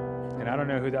 and I don't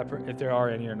know if there are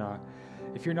any or not.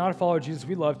 If you're not a follower of Jesus,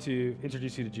 we'd love to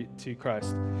introduce you to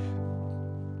Christ.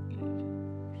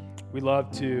 We'd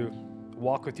love to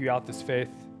walk with you out this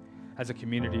faith as a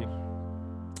community.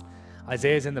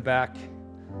 Isaiah's in the back.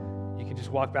 You can just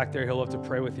walk back there. He'll love to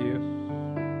pray with you.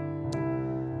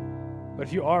 But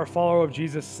if you are a follower of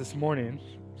Jesus this morning,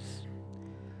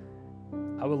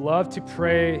 I would love to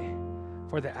pray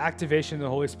for the activation of the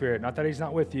Holy Spirit. Not that he's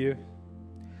not with you,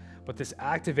 but this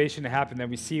activation to happen that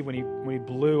we see when he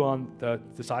blew on the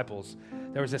disciples.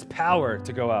 There was this power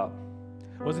to go out.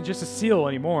 It wasn't just a seal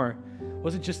anymore. It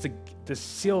wasn't just the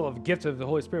seal of gift of the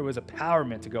Holy Spirit. It was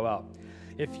empowerment to go out.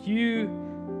 If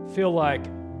you feel like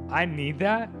I need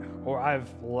that or I've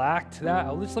lacked that,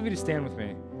 I'll just love you to stand with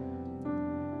me.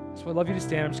 So I'd love you to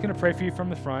stand. I'm just going to pray for you from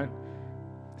the front.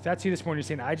 If that's you this morning, you're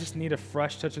saying, I just need a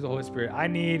fresh touch of the Holy Spirit. I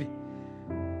need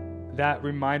that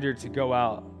reminder to go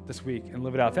out this week and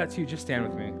live it out. If that's you, just stand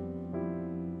with me.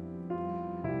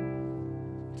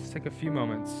 Just take a few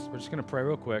moments. We're just going to pray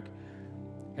real quick.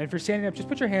 And if you're standing up, just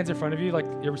put your hands in front of you like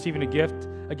you're receiving a gift.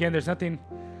 Again, there's nothing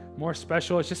more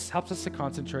special. It just helps us to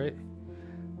concentrate.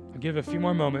 I'll give a few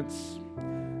more moments.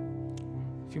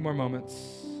 A few more moments.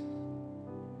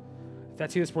 If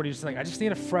that's you this morning, you're just like, I just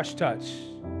need a fresh touch.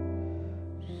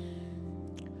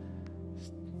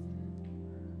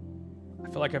 I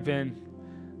feel like I've been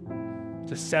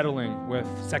just settling with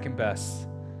second best.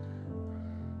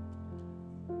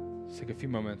 Just take a few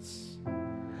moments.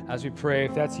 As we pray,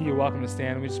 if that's you, you're welcome to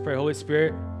stand. We just pray, Holy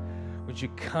Spirit, would you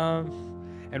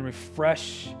come and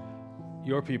refresh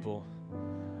your people?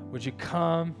 Would you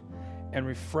come and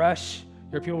refresh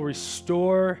your people,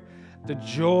 restore the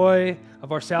joy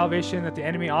of our salvation that the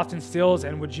enemy often steals,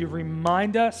 and would you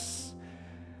remind us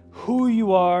who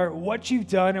you are, what you've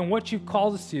done, and what you've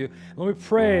called us to. And Lord, we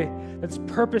pray that's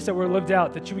purpose that we're lived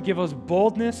out, that you would give us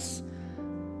boldness,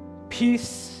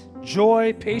 peace,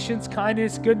 joy, patience,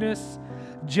 kindness, goodness,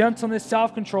 gentleness,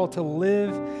 self-control to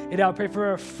live it out. Pray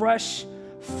for a fresh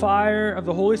fire of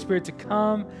the Holy Spirit to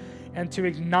come and to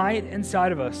ignite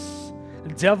inside of us.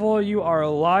 The devil, you are a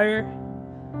liar.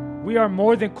 We are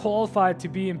more than qualified to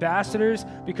be ambassadors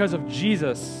because of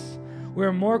Jesus. We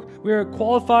are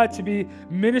qualified to be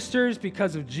ministers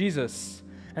because of Jesus.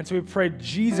 And so we pray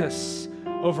Jesus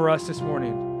over us this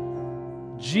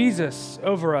morning. Jesus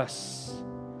over us.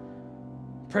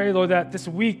 Pray, Lord, that this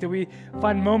week that we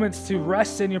find moments to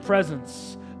rest in your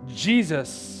presence.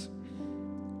 Jesus,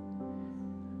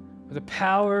 with the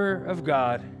power of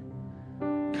God,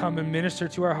 come and minister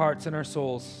to our hearts and our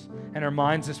souls and our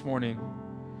minds this morning.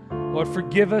 Lord,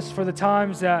 forgive us for the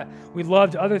times that we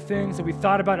loved other things, that we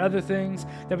thought about other things,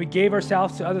 that we gave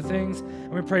ourselves to other things.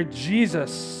 And we pray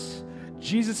Jesus'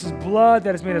 blood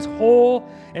that has made us whole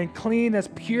and clean, that's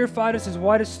purified us as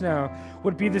white as snow,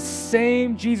 would be the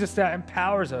same Jesus that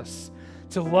empowers us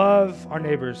to love our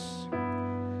neighbors.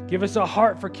 Give us a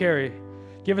heart for Carrie.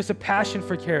 Give us a passion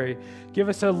for Carrie. Give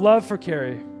us a love for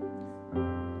Carrie.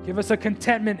 Give us a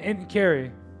contentment in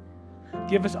Carrie.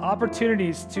 Give us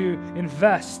opportunities to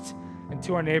invest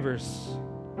into our neighbors.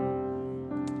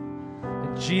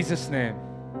 In Jesus' name.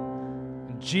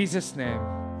 In Jesus' name.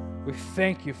 We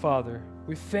thank you, Father.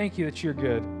 We thank you that you're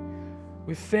good.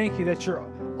 We thank you that you're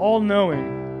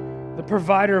all-knowing, the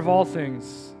provider of all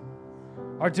things,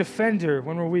 our defender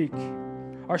when we're weak,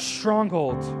 our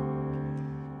stronghold.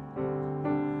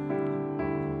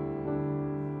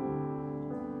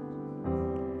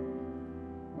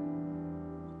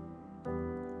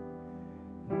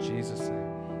 In Jesus' name.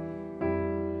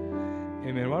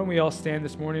 Amen. Why don't we all stand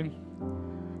this morning?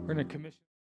 We're going to commission.